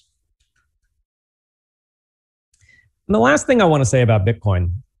miners. And the last thing I want to say about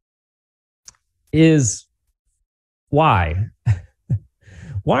Bitcoin is why?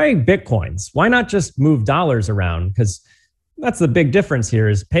 Why Bitcoins? Why not just move dollars around? Because that's the big difference here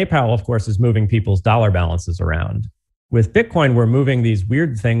is PayPal, of course, is moving people's dollar balances around. With Bitcoin, we're moving these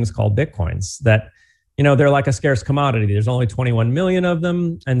weird things called Bitcoins that, they're like a scarce commodity. There's only 21 million of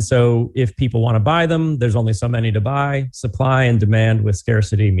them. And so if people want to buy them, there's only so many to buy. Supply and demand with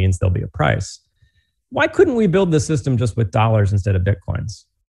scarcity means there'll be a price. Why couldn't we build the system just with dollars instead of Bitcoins?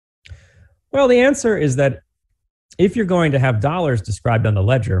 Well, the answer is that if you're going to have dollars described on the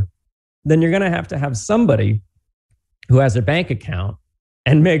ledger, then you're going to have somebody who has a bank account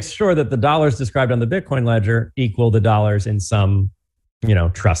and makes sure that the dollars described on the Bitcoin ledger equal the dollars in some,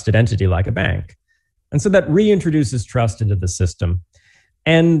 trusted entity like a bank. And so that reintroduces trust into the system.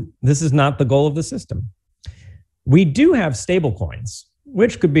 And this is not the goal of the system. We do have stable coins,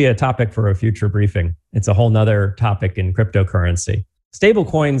 which could be a topic for a future briefing. It's a whole nother topic in cryptocurrency. Stable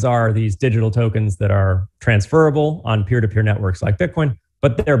coins are these digital tokens that are transferable on peer-to-peer networks like Bitcoin,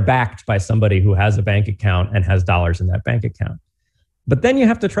 but they're backed by somebody who has a bank account and has dollars in that bank account. But then you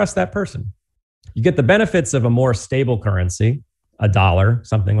have to trust that person. You get the benefits of a more stable currency, a dollar,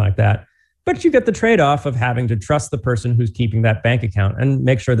 something like that, but you get the trade-off of having to trust the person who's keeping that bank account and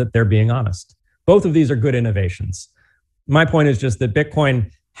make sure that they're being honest. Both of these are good innovations. My point is just that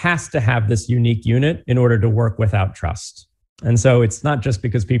Bitcoin has to have this unique unit in order to work without trust. And so it's not just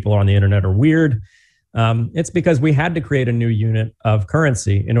because people on the internet are weird. It's because we had to create a new unit of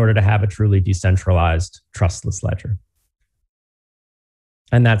currency in order to have a truly decentralized, trustless ledger.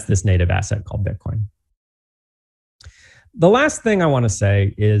 And that's this native asset called Bitcoin. The last thing I want to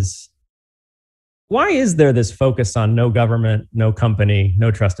say is, why is there this focus on no government, no company,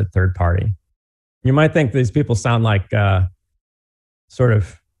 no trusted third party? You might think these people sound like sort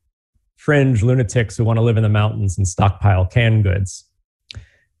of fringe lunatics who want to live in the mountains and stockpile canned goods.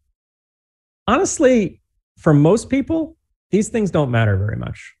 Honestly, for most people, these things don't matter very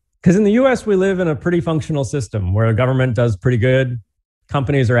much. Because in the US, we live in a pretty functional system where the government does pretty good.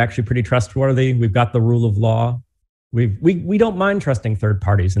 Companies are actually pretty trustworthy. We've got the rule of law. We don't mind trusting third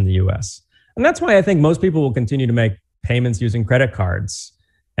parties in the US. And that's why I think most people will continue to make payments using credit cards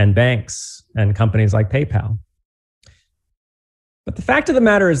and banks and companies like PayPal. But the fact of the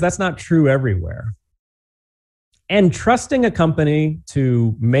matter is that's not true everywhere. And trusting a company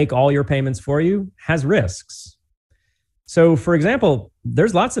to make all your payments for you has risks. So for example,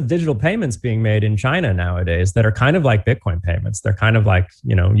 there's lots of digital payments being made in China nowadays that are kind of like Bitcoin payments. They're kind of like,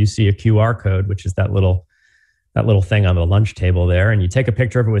 you see a QR code, which is that little thing on the lunch table there, and you take a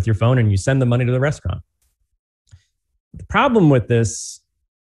picture of it with your phone and you send the money to the restaurant. The problem with this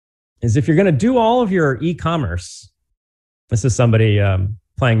is if you're going to do all of your e-commerce, this is somebody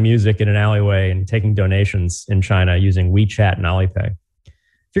playing music in an alleyway and taking donations in China using WeChat and Alipay.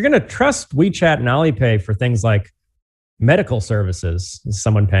 If you're going to trust WeChat and Alipay for things like medical services,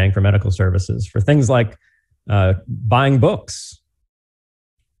 someone paying for medical services, for things like buying books,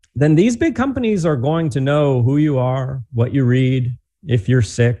 then these big companies are going to know who you are, what you read, if you're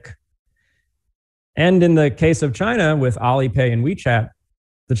sick. And in the case of China with Alipay and WeChat,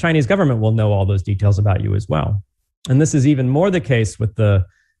 the Chinese government will know all those details about you as well. And this is even more the case with the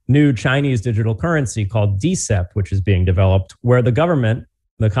new Chinese digital currency called DCEP, which is being developed, where the government,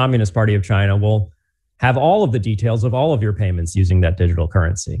 the Communist Party of China, will have all of the details of all of your payments using that digital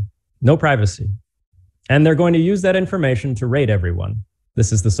currency. No privacy. And they're going to use that information to rate everyone.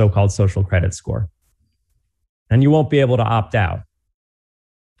 This is the so-called social credit score. And you won't be able to opt out.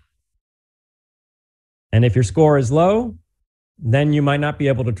 And if your score is low, then you might not be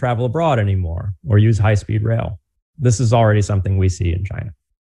able to travel abroad anymore or use high-speed rail. This is already something we see in China.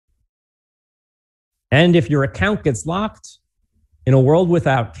 And if your account gets locked, in a world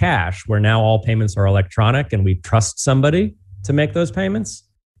without cash, where now all payments are electronic and we trust somebody to make those payments,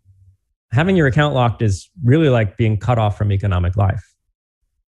 having your account locked is really like being cut off from economic life.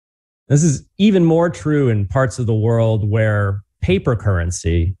 This is even more true in parts of the world where paper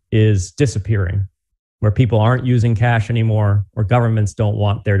currency is disappearing, where people aren't using cash anymore, or governments don't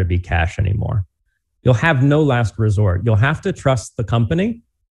want there to be cash anymore. You'll have no last resort. You'll have to trust the company.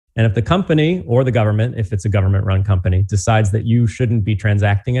 And if the company or the government, if it's a government-run company, decides that you shouldn't be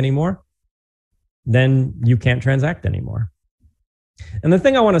transacting anymore, then you can't transact anymore. And the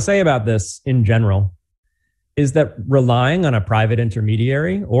thing I want to say about this in general is that relying on a private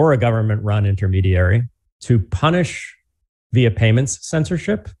intermediary or a government-run intermediary to punish via payments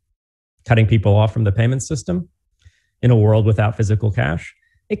censorship, cutting people off from the payment system in a world without physical cash,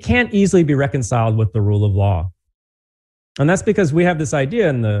 it can't easily be reconciled with the rule of law. And that's because we have this idea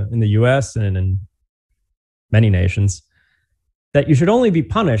in the US and in many nations that you should only be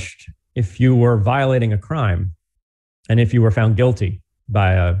punished if you were violating a crime and if you were found guilty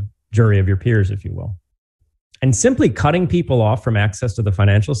by a jury of your peers, if you will. And simply cutting people off from access to the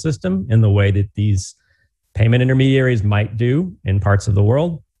financial system in the way that these payment intermediaries might do in parts of the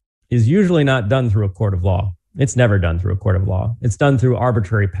world is usually not done through a court of law. It's never done through a court of law. It's done through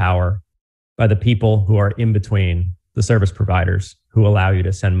arbitrary power by the people who are in between the service providers who allow you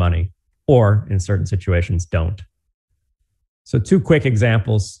to send money, or in certain situations don't. So 2 quick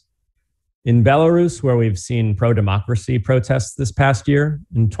examples. In Belarus, where we've seen pro-democracy protests this past year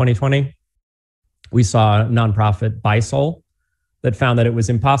in 2020, we saw a nonprofit, Bisol, that found that it was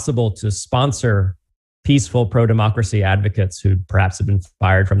impossible to sponsor peaceful pro-democracy advocates who perhaps had been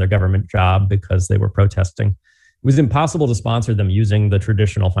fired from their government job because they were protesting. It was impossible to sponsor them using the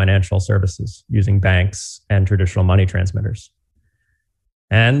traditional financial services, using banks and traditional money transmitters.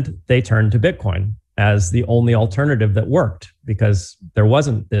 And they turned to Bitcoin as the only alternative that worked because there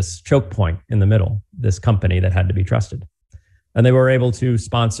wasn't this choke point in the middle, this company that had to be trusted. And they were able to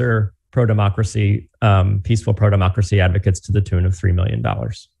sponsor pro-democracy, peaceful pro-democracy advocates to the tune of $3 million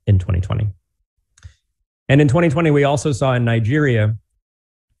in 2020. And in 2020, we also saw in Nigeria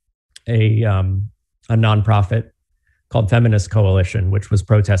a nonprofit called Feminist Coalition, which was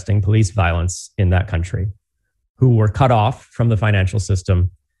protesting police violence in that country, who were cut off from the financial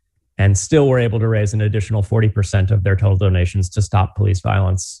system and still were able to raise an additional 40% of their total donations to stop police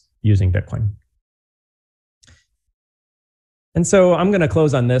violence using Bitcoin. And so I'm going to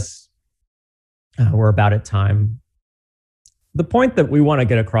close on this. We're about at time. the point that we want to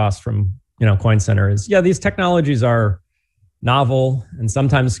get across from Coin Center is, yeah, these technologies are novel and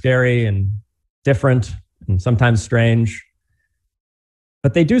sometimes scary and different and sometimes strange,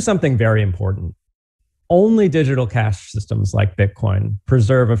 but they do something very important. Only digital cash systems like Bitcoin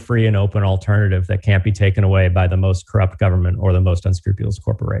preserve a free and open alternative that can't be taken away by the most corrupt government or the most unscrupulous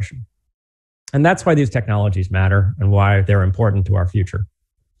corporation. And that's why these technologies matter and why they're important to our future.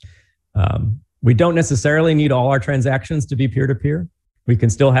 We don't necessarily need all our transactions to be peer-to-peer. We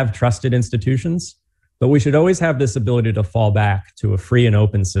can still have trusted institutions, but we should always have this ability to fall back to a free and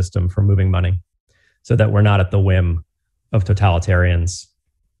open system for moving money so that we're not at the whim of totalitarians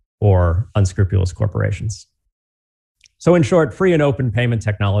or unscrupulous corporations. So in short, free and open payment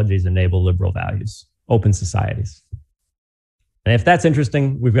technologies enable liberal values, open societies. And if that's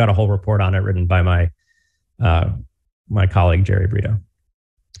interesting, we've got a whole report on it written by my colleague, Jerry Brito.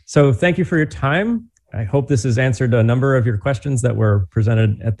 So thank you for your time. I hope this has answered a number of your questions that were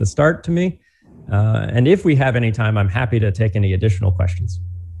presented at the start to me. And if we have any time, I'm happy to take any additional questions.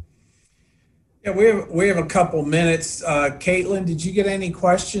 Yeah, we have a couple minutes. Caitlin, did you get any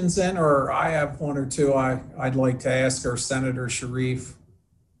questions in, or I have one or two I'd like to ask our Senator Sharif?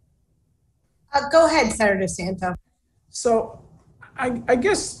 Go ahead, Senator DiSanto. So I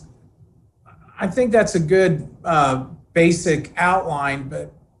guess I think that's a good basic outline,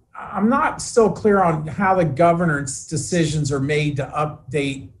 but I'm not still clear on how the governance decisions are made to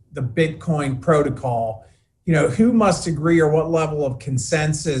update the Bitcoin protocol. Who must agree, or what level of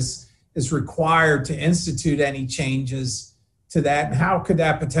consensus is required to institute any changes to that, and how could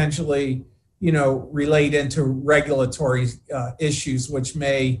that potentially, relate into regulatory issues, which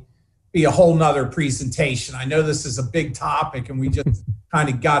may be a whole nother presentation. I know this is a big topic and we just kind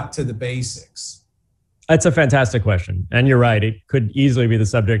of got to the basics. That's a fantastic question. And you're right, it could easily be the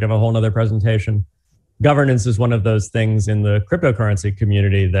subject of a whole nother presentation. Governance is one of those things in the cryptocurrency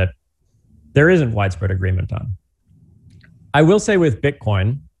community that there isn't widespread agreement on. I will say with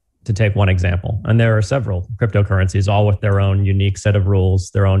Bitcoin, to take one example, and there are several cryptocurrencies, all with their own unique set of rules,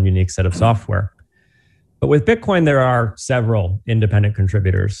 their own unique set of software. But with Bitcoin, there are several independent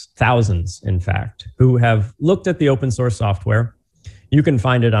contributors, thousands, in fact, who have looked at the open source software. You can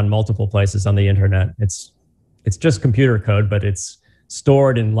find it on multiple places on the internet. It's just computer code, but it's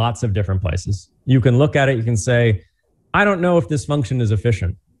stored in lots of different places. You can look at it, you can say, I don't know if this function is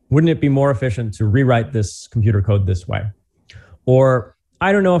efficient. Wouldn't it be more efficient to rewrite this computer code this way? Or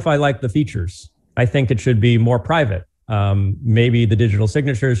I don't know if I like the features. I think it should be more private. Maybe the digital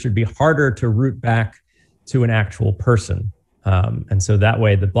signatures should be harder to route back to an actual person. And so that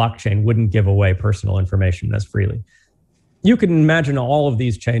way the blockchain wouldn't give away personal information as freely. You can imagine all of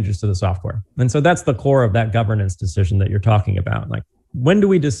these changes to the software. And so that's the core of that governance decision that you're talking about. Like, when do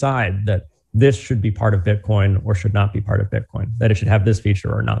we decide that this should be part of Bitcoin or should not be part of Bitcoin, that it should have this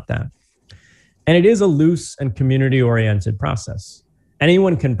feature or not that? And it is a loose and community-oriented process.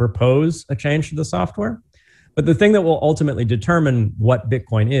 Anyone can propose a change to the software, but the thing that will ultimately determine what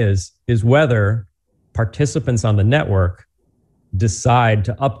Bitcoin is whether participants on the network decide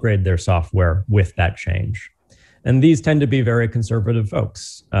to upgrade their software with that change. And these tend to be very conservative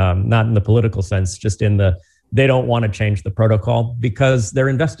folks, not in the political sense, just in they don't want to change the protocol because they're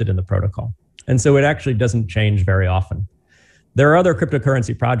invested in the protocol. And so it actually doesn't change very often. There are other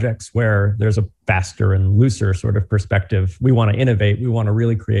cryptocurrency projects where there's a faster and looser sort of perspective. We want to innovate. We want to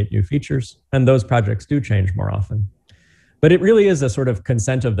really create new features. And those projects do change more often. But it really is a sort of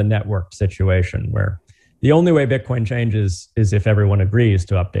consent of the network situation where the only way Bitcoin changes is if everyone agrees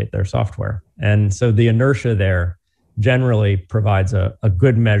to update their software. And so the inertia there generally provides a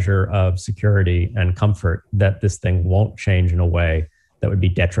good measure of security and comfort that this thing won't change in a way that would be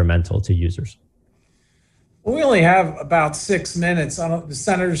detrimental to users. Well, we only have about 6 minutes.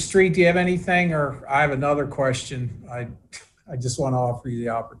 Senator Street, do you have anything? Or I have another question. I just want to offer you the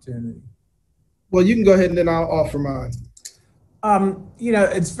opportunity. Well, you can go ahead and then I'll offer mine.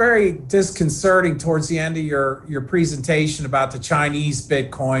 It's very disconcerting towards the end of your presentation about the Chinese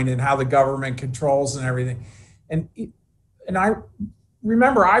Bitcoin and how the government controls and everything. And I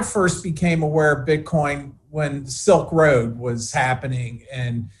remember I first became aware of Bitcoin when the Silk Road was happening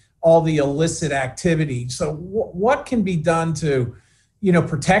and all the illicit activity. So what can be done to,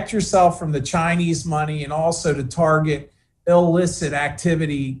 protect yourself from the Chinese money and also to target illicit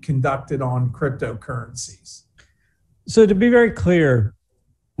activity conducted on cryptocurrencies? So to be very clear,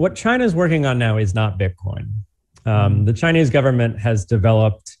 what China is working on now is not Bitcoin. The Chinese government has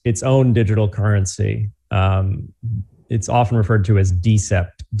developed its own digital currency. It's often referred to as DCEP,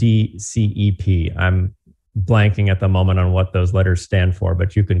 D-C-E-P. I'm blanking at the moment on what those letters stand for,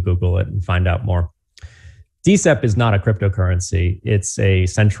 but you can Google it and find out more. DCEP is not a cryptocurrency. It's a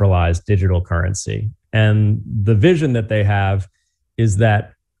centralized digital currency. And the vision that they have is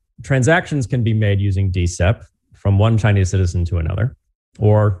that transactions can be made using DCEP from one Chinese citizen to another,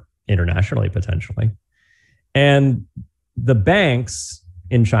 or internationally potentially. And the banks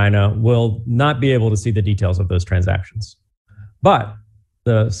in China will not be able to see the details of those transactions. But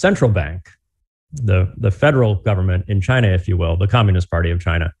the central bank, the federal government in China, if you will, the Communist Party of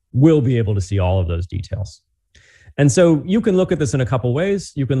China, will be able to see all of those details. And so you can look at this in a couple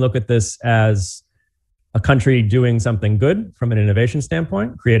ways. You can look at this as a country doing something good from an innovation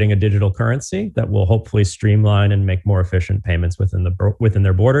standpoint, creating a digital currency that will hopefully streamline and make more efficient payments within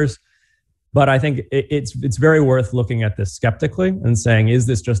their borders. But I think it's very worth looking at this skeptically and saying, is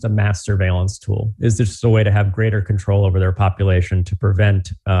this just a mass surveillance tool? Is this just a way to have greater control over their population to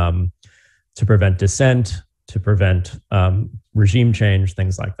prevent dissent, to prevent regime change,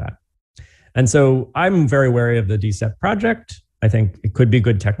 things like that? And so I'm very wary of the DCEP project. I think it could be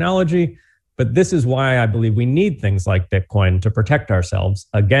good technology, but this is why I believe we need things like Bitcoin to protect ourselves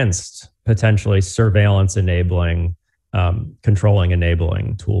against potentially surveillance enabling, controlling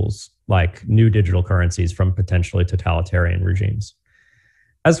enabling tools like new digital currencies from potentially totalitarian regimes.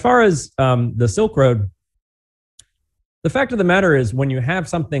 As far as the Silk Road, the fact of the matter is when you have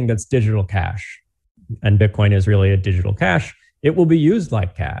something that's digital cash, and Bitcoin is really a digital cash, it will be used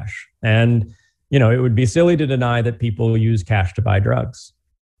like cash. And, it would be silly to deny that people use cash to buy drugs.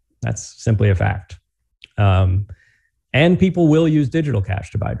 That's simply a fact. And people will use digital cash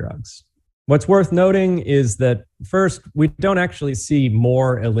to buy drugs. What's worth noting is that first, we don't actually see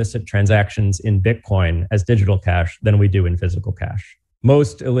more illicit transactions in Bitcoin as digital cash than we do in physical cash.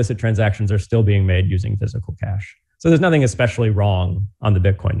 Most illicit transactions are still being made using physical cash. So there's nothing especially wrong on the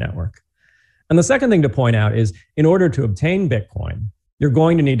Bitcoin network. And the second thing to point out is in order to obtain Bitcoin, you're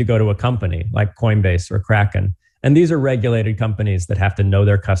going to need to go to a company like Coinbase or Kraken. And these are regulated companies that have to know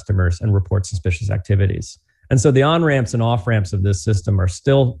their customers and report suspicious activities. And so the on-ramps and off-ramps of this system are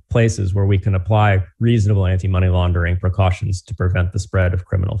still places where we can apply reasonable anti-money laundering precautions to prevent the spread of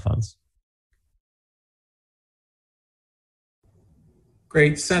criminal funds.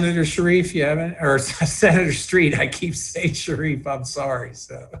 Great. Senator Sharif, you haven't, or Senator Street, I keep saying Sharif, I'm sorry.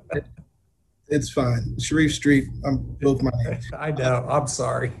 So it's fine. Sharif Street, I'm both my names. I know, I'm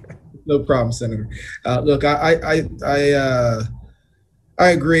sorry. No problem, Senator. Look, I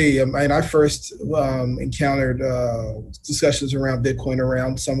agree. I mean, I first encountered discussions around Bitcoin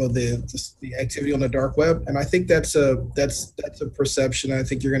around some of the activity on the dark web, and I think that's a perception. I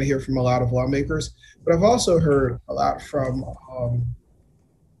think you're going to hear from a lot of lawmakers, but I've also heard a lot from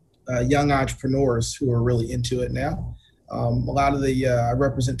young entrepreneurs who are really into it now. A lot of I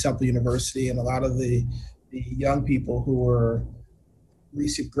represent Temple University, and a lot of the young people who are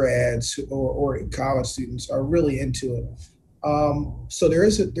recent grads or college students are really into it. So there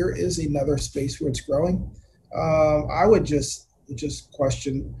is another space where it's growing. I would just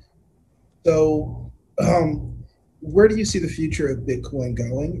question. So where do you see the future of Bitcoin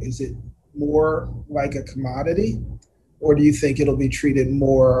going? Is it more like a commodity, or do you think it'll be treated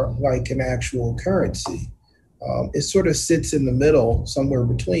more like an actual currency? It sort of sits in the middle, somewhere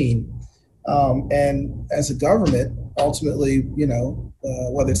between. And as a government, ultimately,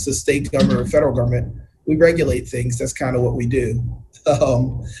 whether it's the state government or federal government, we regulate things. That's kind of what we do.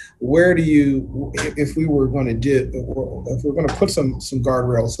 Where do you, if we're going to put some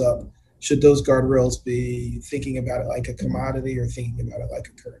guardrails up, should those guardrails be thinking about it like a commodity or thinking about it like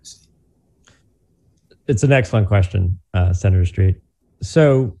a currency? It's an excellent question, Senator Street.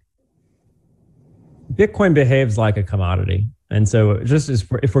 So Bitcoin behaves like a commodity. And so just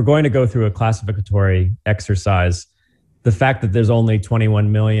if we're going to go through a classificatory exercise, the fact that there's only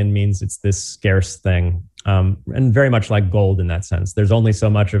 21 million means it's this scarce thing. And very much like gold in that sense. There's only so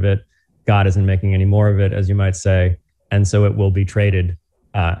much of it. God isn't making any more of it, as you might say. And so it will be traded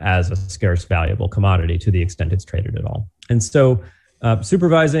as a scarce, valuable commodity to the extent it's traded at all. And so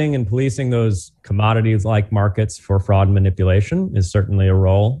supervising and policing those commodities-like markets for fraud and manipulation is certainly a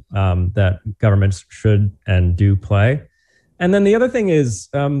role that governments should and do play. And then the other thing is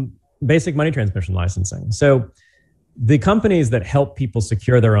basic money transmission licensing. So the companies that help people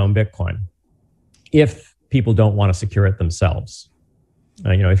secure their own Bitcoin, if people don't want to secure it themselves,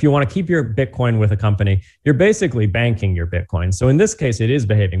 if you want to keep your Bitcoin with a company, you're basically banking your Bitcoin. So in this case, it is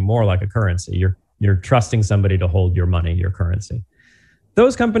behaving more like a currency. You're trusting somebody to hold your money, your currency.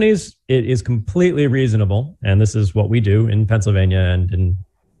 Those companies, it is completely reasonable, and this is what we do in Pennsylvania and in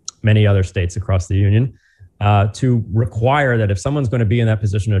many other states across the union, to require that if someone's going to be in that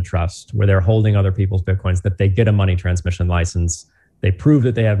position of trust where they're holding other people's Bitcoins, that they get a money transmission license. They prove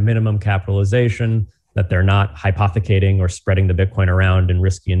that they have minimum capitalization. that they're not hypothecating or spreading the Bitcoin around in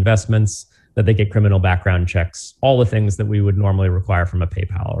risky investments, that they get criminal background checks, all the things that we would normally require from a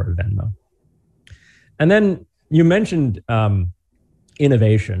PayPal or a Venmo. And then you mentioned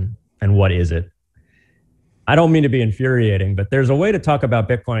innovation and what is it? I don't mean to be infuriating, but there's a way to talk about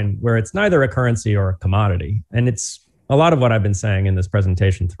Bitcoin where it's neither a currency or a commodity. And it's a lot of what I've been saying in this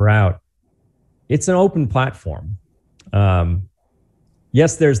presentation throughout. It's an open platform.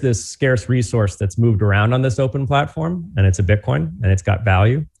 Yes, there's this scarce resource that's moved around on this open platform, and it's a Bitcoin, and it's got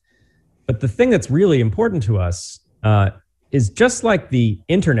value. But the thing that's really important to us is just like the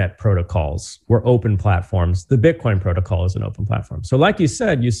internet protocols were open platforms, the Bitcoin protocol is an open platform. So like you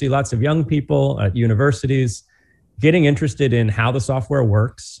said, you see lots of young people at universities getting interested in how the software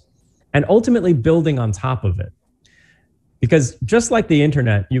works and ultimately building on top of it. Because just like the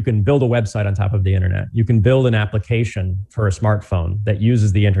internet, you can build a website on top of the internet. You can build an application for a smartphone that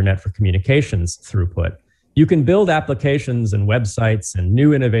uses the internet for communications throughput. You can build applications and websites and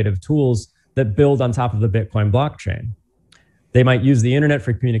new innovative tools that build on top of the Bitcoin blockchain. They might use the internet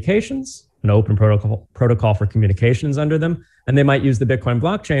for communications, an open protocol for communications under them, and they might use the Bitcoin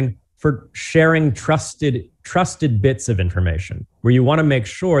blockchain for sharing trusted bits of information, where you want to make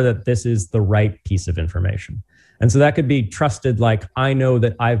sure that this is the right piece of information. And so that could be trusted, like, I know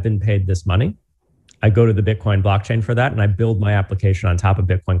that I've been paid this money. I go to the Bitcoin blockchain for that, and I build my application on top of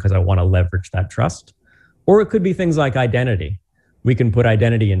Bitcoin because I want to leverage that trust. Or it could be things like identity. We can put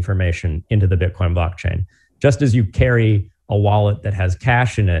identity information into the Bitcoin blockchain. Just as you carry a wallet that has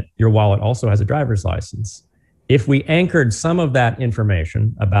cash in it, your wallet also has a driver's license. If we anchored some of that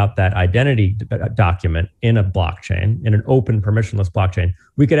information about that identity document in a blockchain, in an open permissionless blockchain,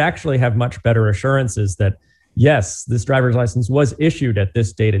 we could actually have much better assurances that, yes, this driver's license was issued at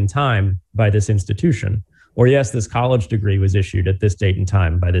this date and time by this institution. Or yes, this college degree was issued at this date and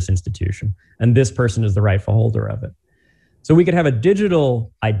time by this institution, and this person is the rightful holder of it. So we could have a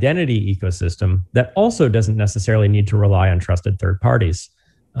digital identity ecosystem that also doesn't necessarily need to rely on trusted third parties,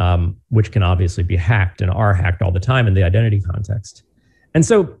 which can obviously be hacked and are hacked all the time in the identity context. And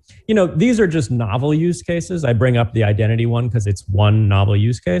so, these are just novel use cases. I bring up the identity one because it's one novel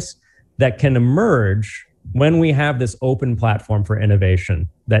use case that can emerge when we have this open platform for innovation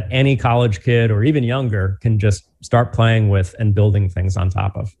that any college kid or even younger can just start playing with and building things on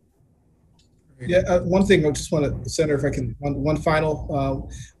top of. Yeah, one thing I just want to, Senator, if I can, one final,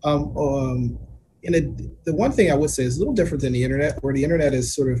 the one thing I would say is a little different than the internet, where the internet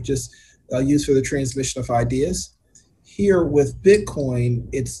is sort of just used for the transmission of ideas. Here with Bitcoin,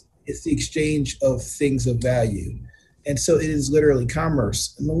 it's the exchange of things of value. And so it is literally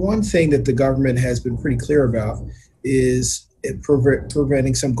commerce. And the one thing that the government has been pretty clear about is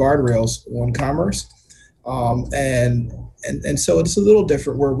preventing some guardrails on commerce. And so it's a little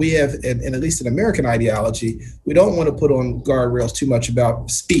different where we have, and at least in American ideology, we don't want to put on guardrails too much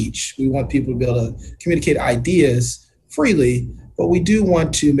about speech. We want people to be able to communicate ideas freely, but we do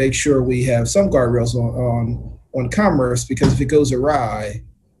want to make sure we have some guardrails on commerce, because if it goes awry,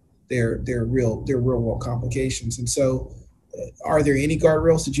 there are real world complications. And so are there any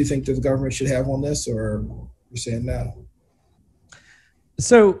guardrails that you think that the government should have on this, or you're saying no?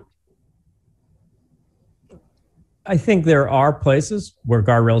 So I think there are places where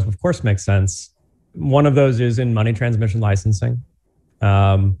guardrails, of course, make sense. One of those is in money transmission licensing.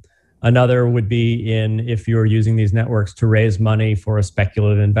 Another would be in if you're using these networks to raise money for a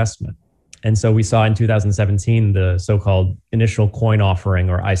speculative investment. And so we saw in 2017 the so-called initial coin offering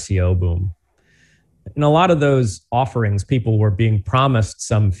or ICO boom. In a lot of those offerings, people were being promised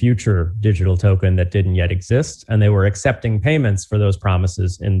some future digital token that didn't yet exist, and they were accepting payments for those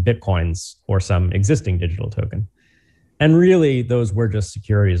promises in Bitcoins or some existing digital token. And really, those were just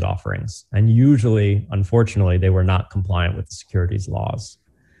securities offerings. And usually, unfortunately, they were not compliant with the securities laws.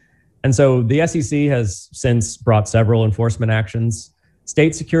 And so the SEC has since brought several enforcement actions.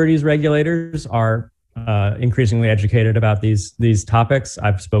 State securities regulators are increasingly educated about these topics.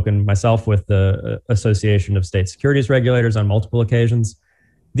 I've spoken myself with the Association of State Securities Regulators on multiple occasions.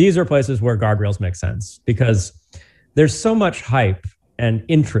 These are places where guardrails make sense because there's so much hype and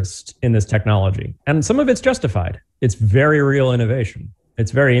interest in this technology. And some of it's justified. It's very real innovation.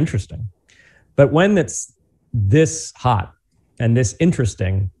 It's very interesting. But when it's this hot and this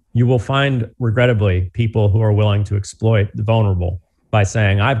interesting, you will find, regrettably, people who are willing to exploit the vulnerable by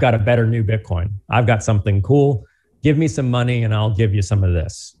saying, I've got a better new Bitcoin. I've got something cool. Give me some money and I'll give you some of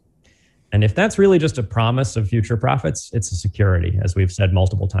this. And if that's really just a promise of future profits, it's a security, as we've said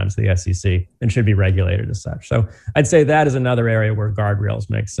multiple times to the SEC, and should be regulated as such. So I'd say that is another area where guardrails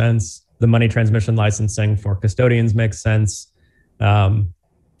make sense. The money transmission licensing for custodians makes sense.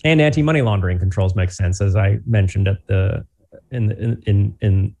 And anti-money laundering controls make sense, as I mentioned at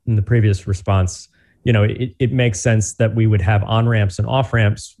in the previous response. You know, it makes sense that we would have on-ramps and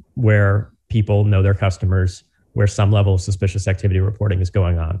off-ramps where people know their customers, where some level of suspicious activity reporting is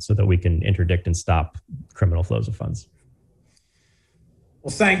going on, so that we can interdict and stop criminal flows of funds.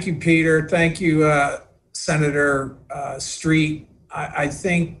 Well, thank you, Peter. Thank you, Senator Street. I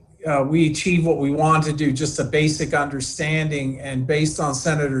think we achieved what we wanted to do, just a basic understanding. And based on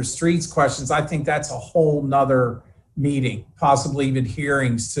Senator Street's questions, I think that's a whole nother meeting, possibly even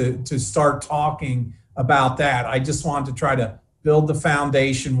hearings, to start talking about that. I just wanted to try to build the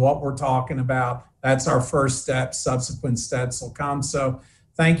foundation, what we're talking about. That's our first step. Subsequent steps will come. So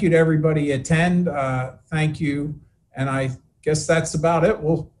thank you to everybody attend. Thank you. And I guess that's about it.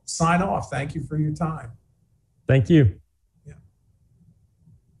 We'll sign off. Thank you for your time. Thank you.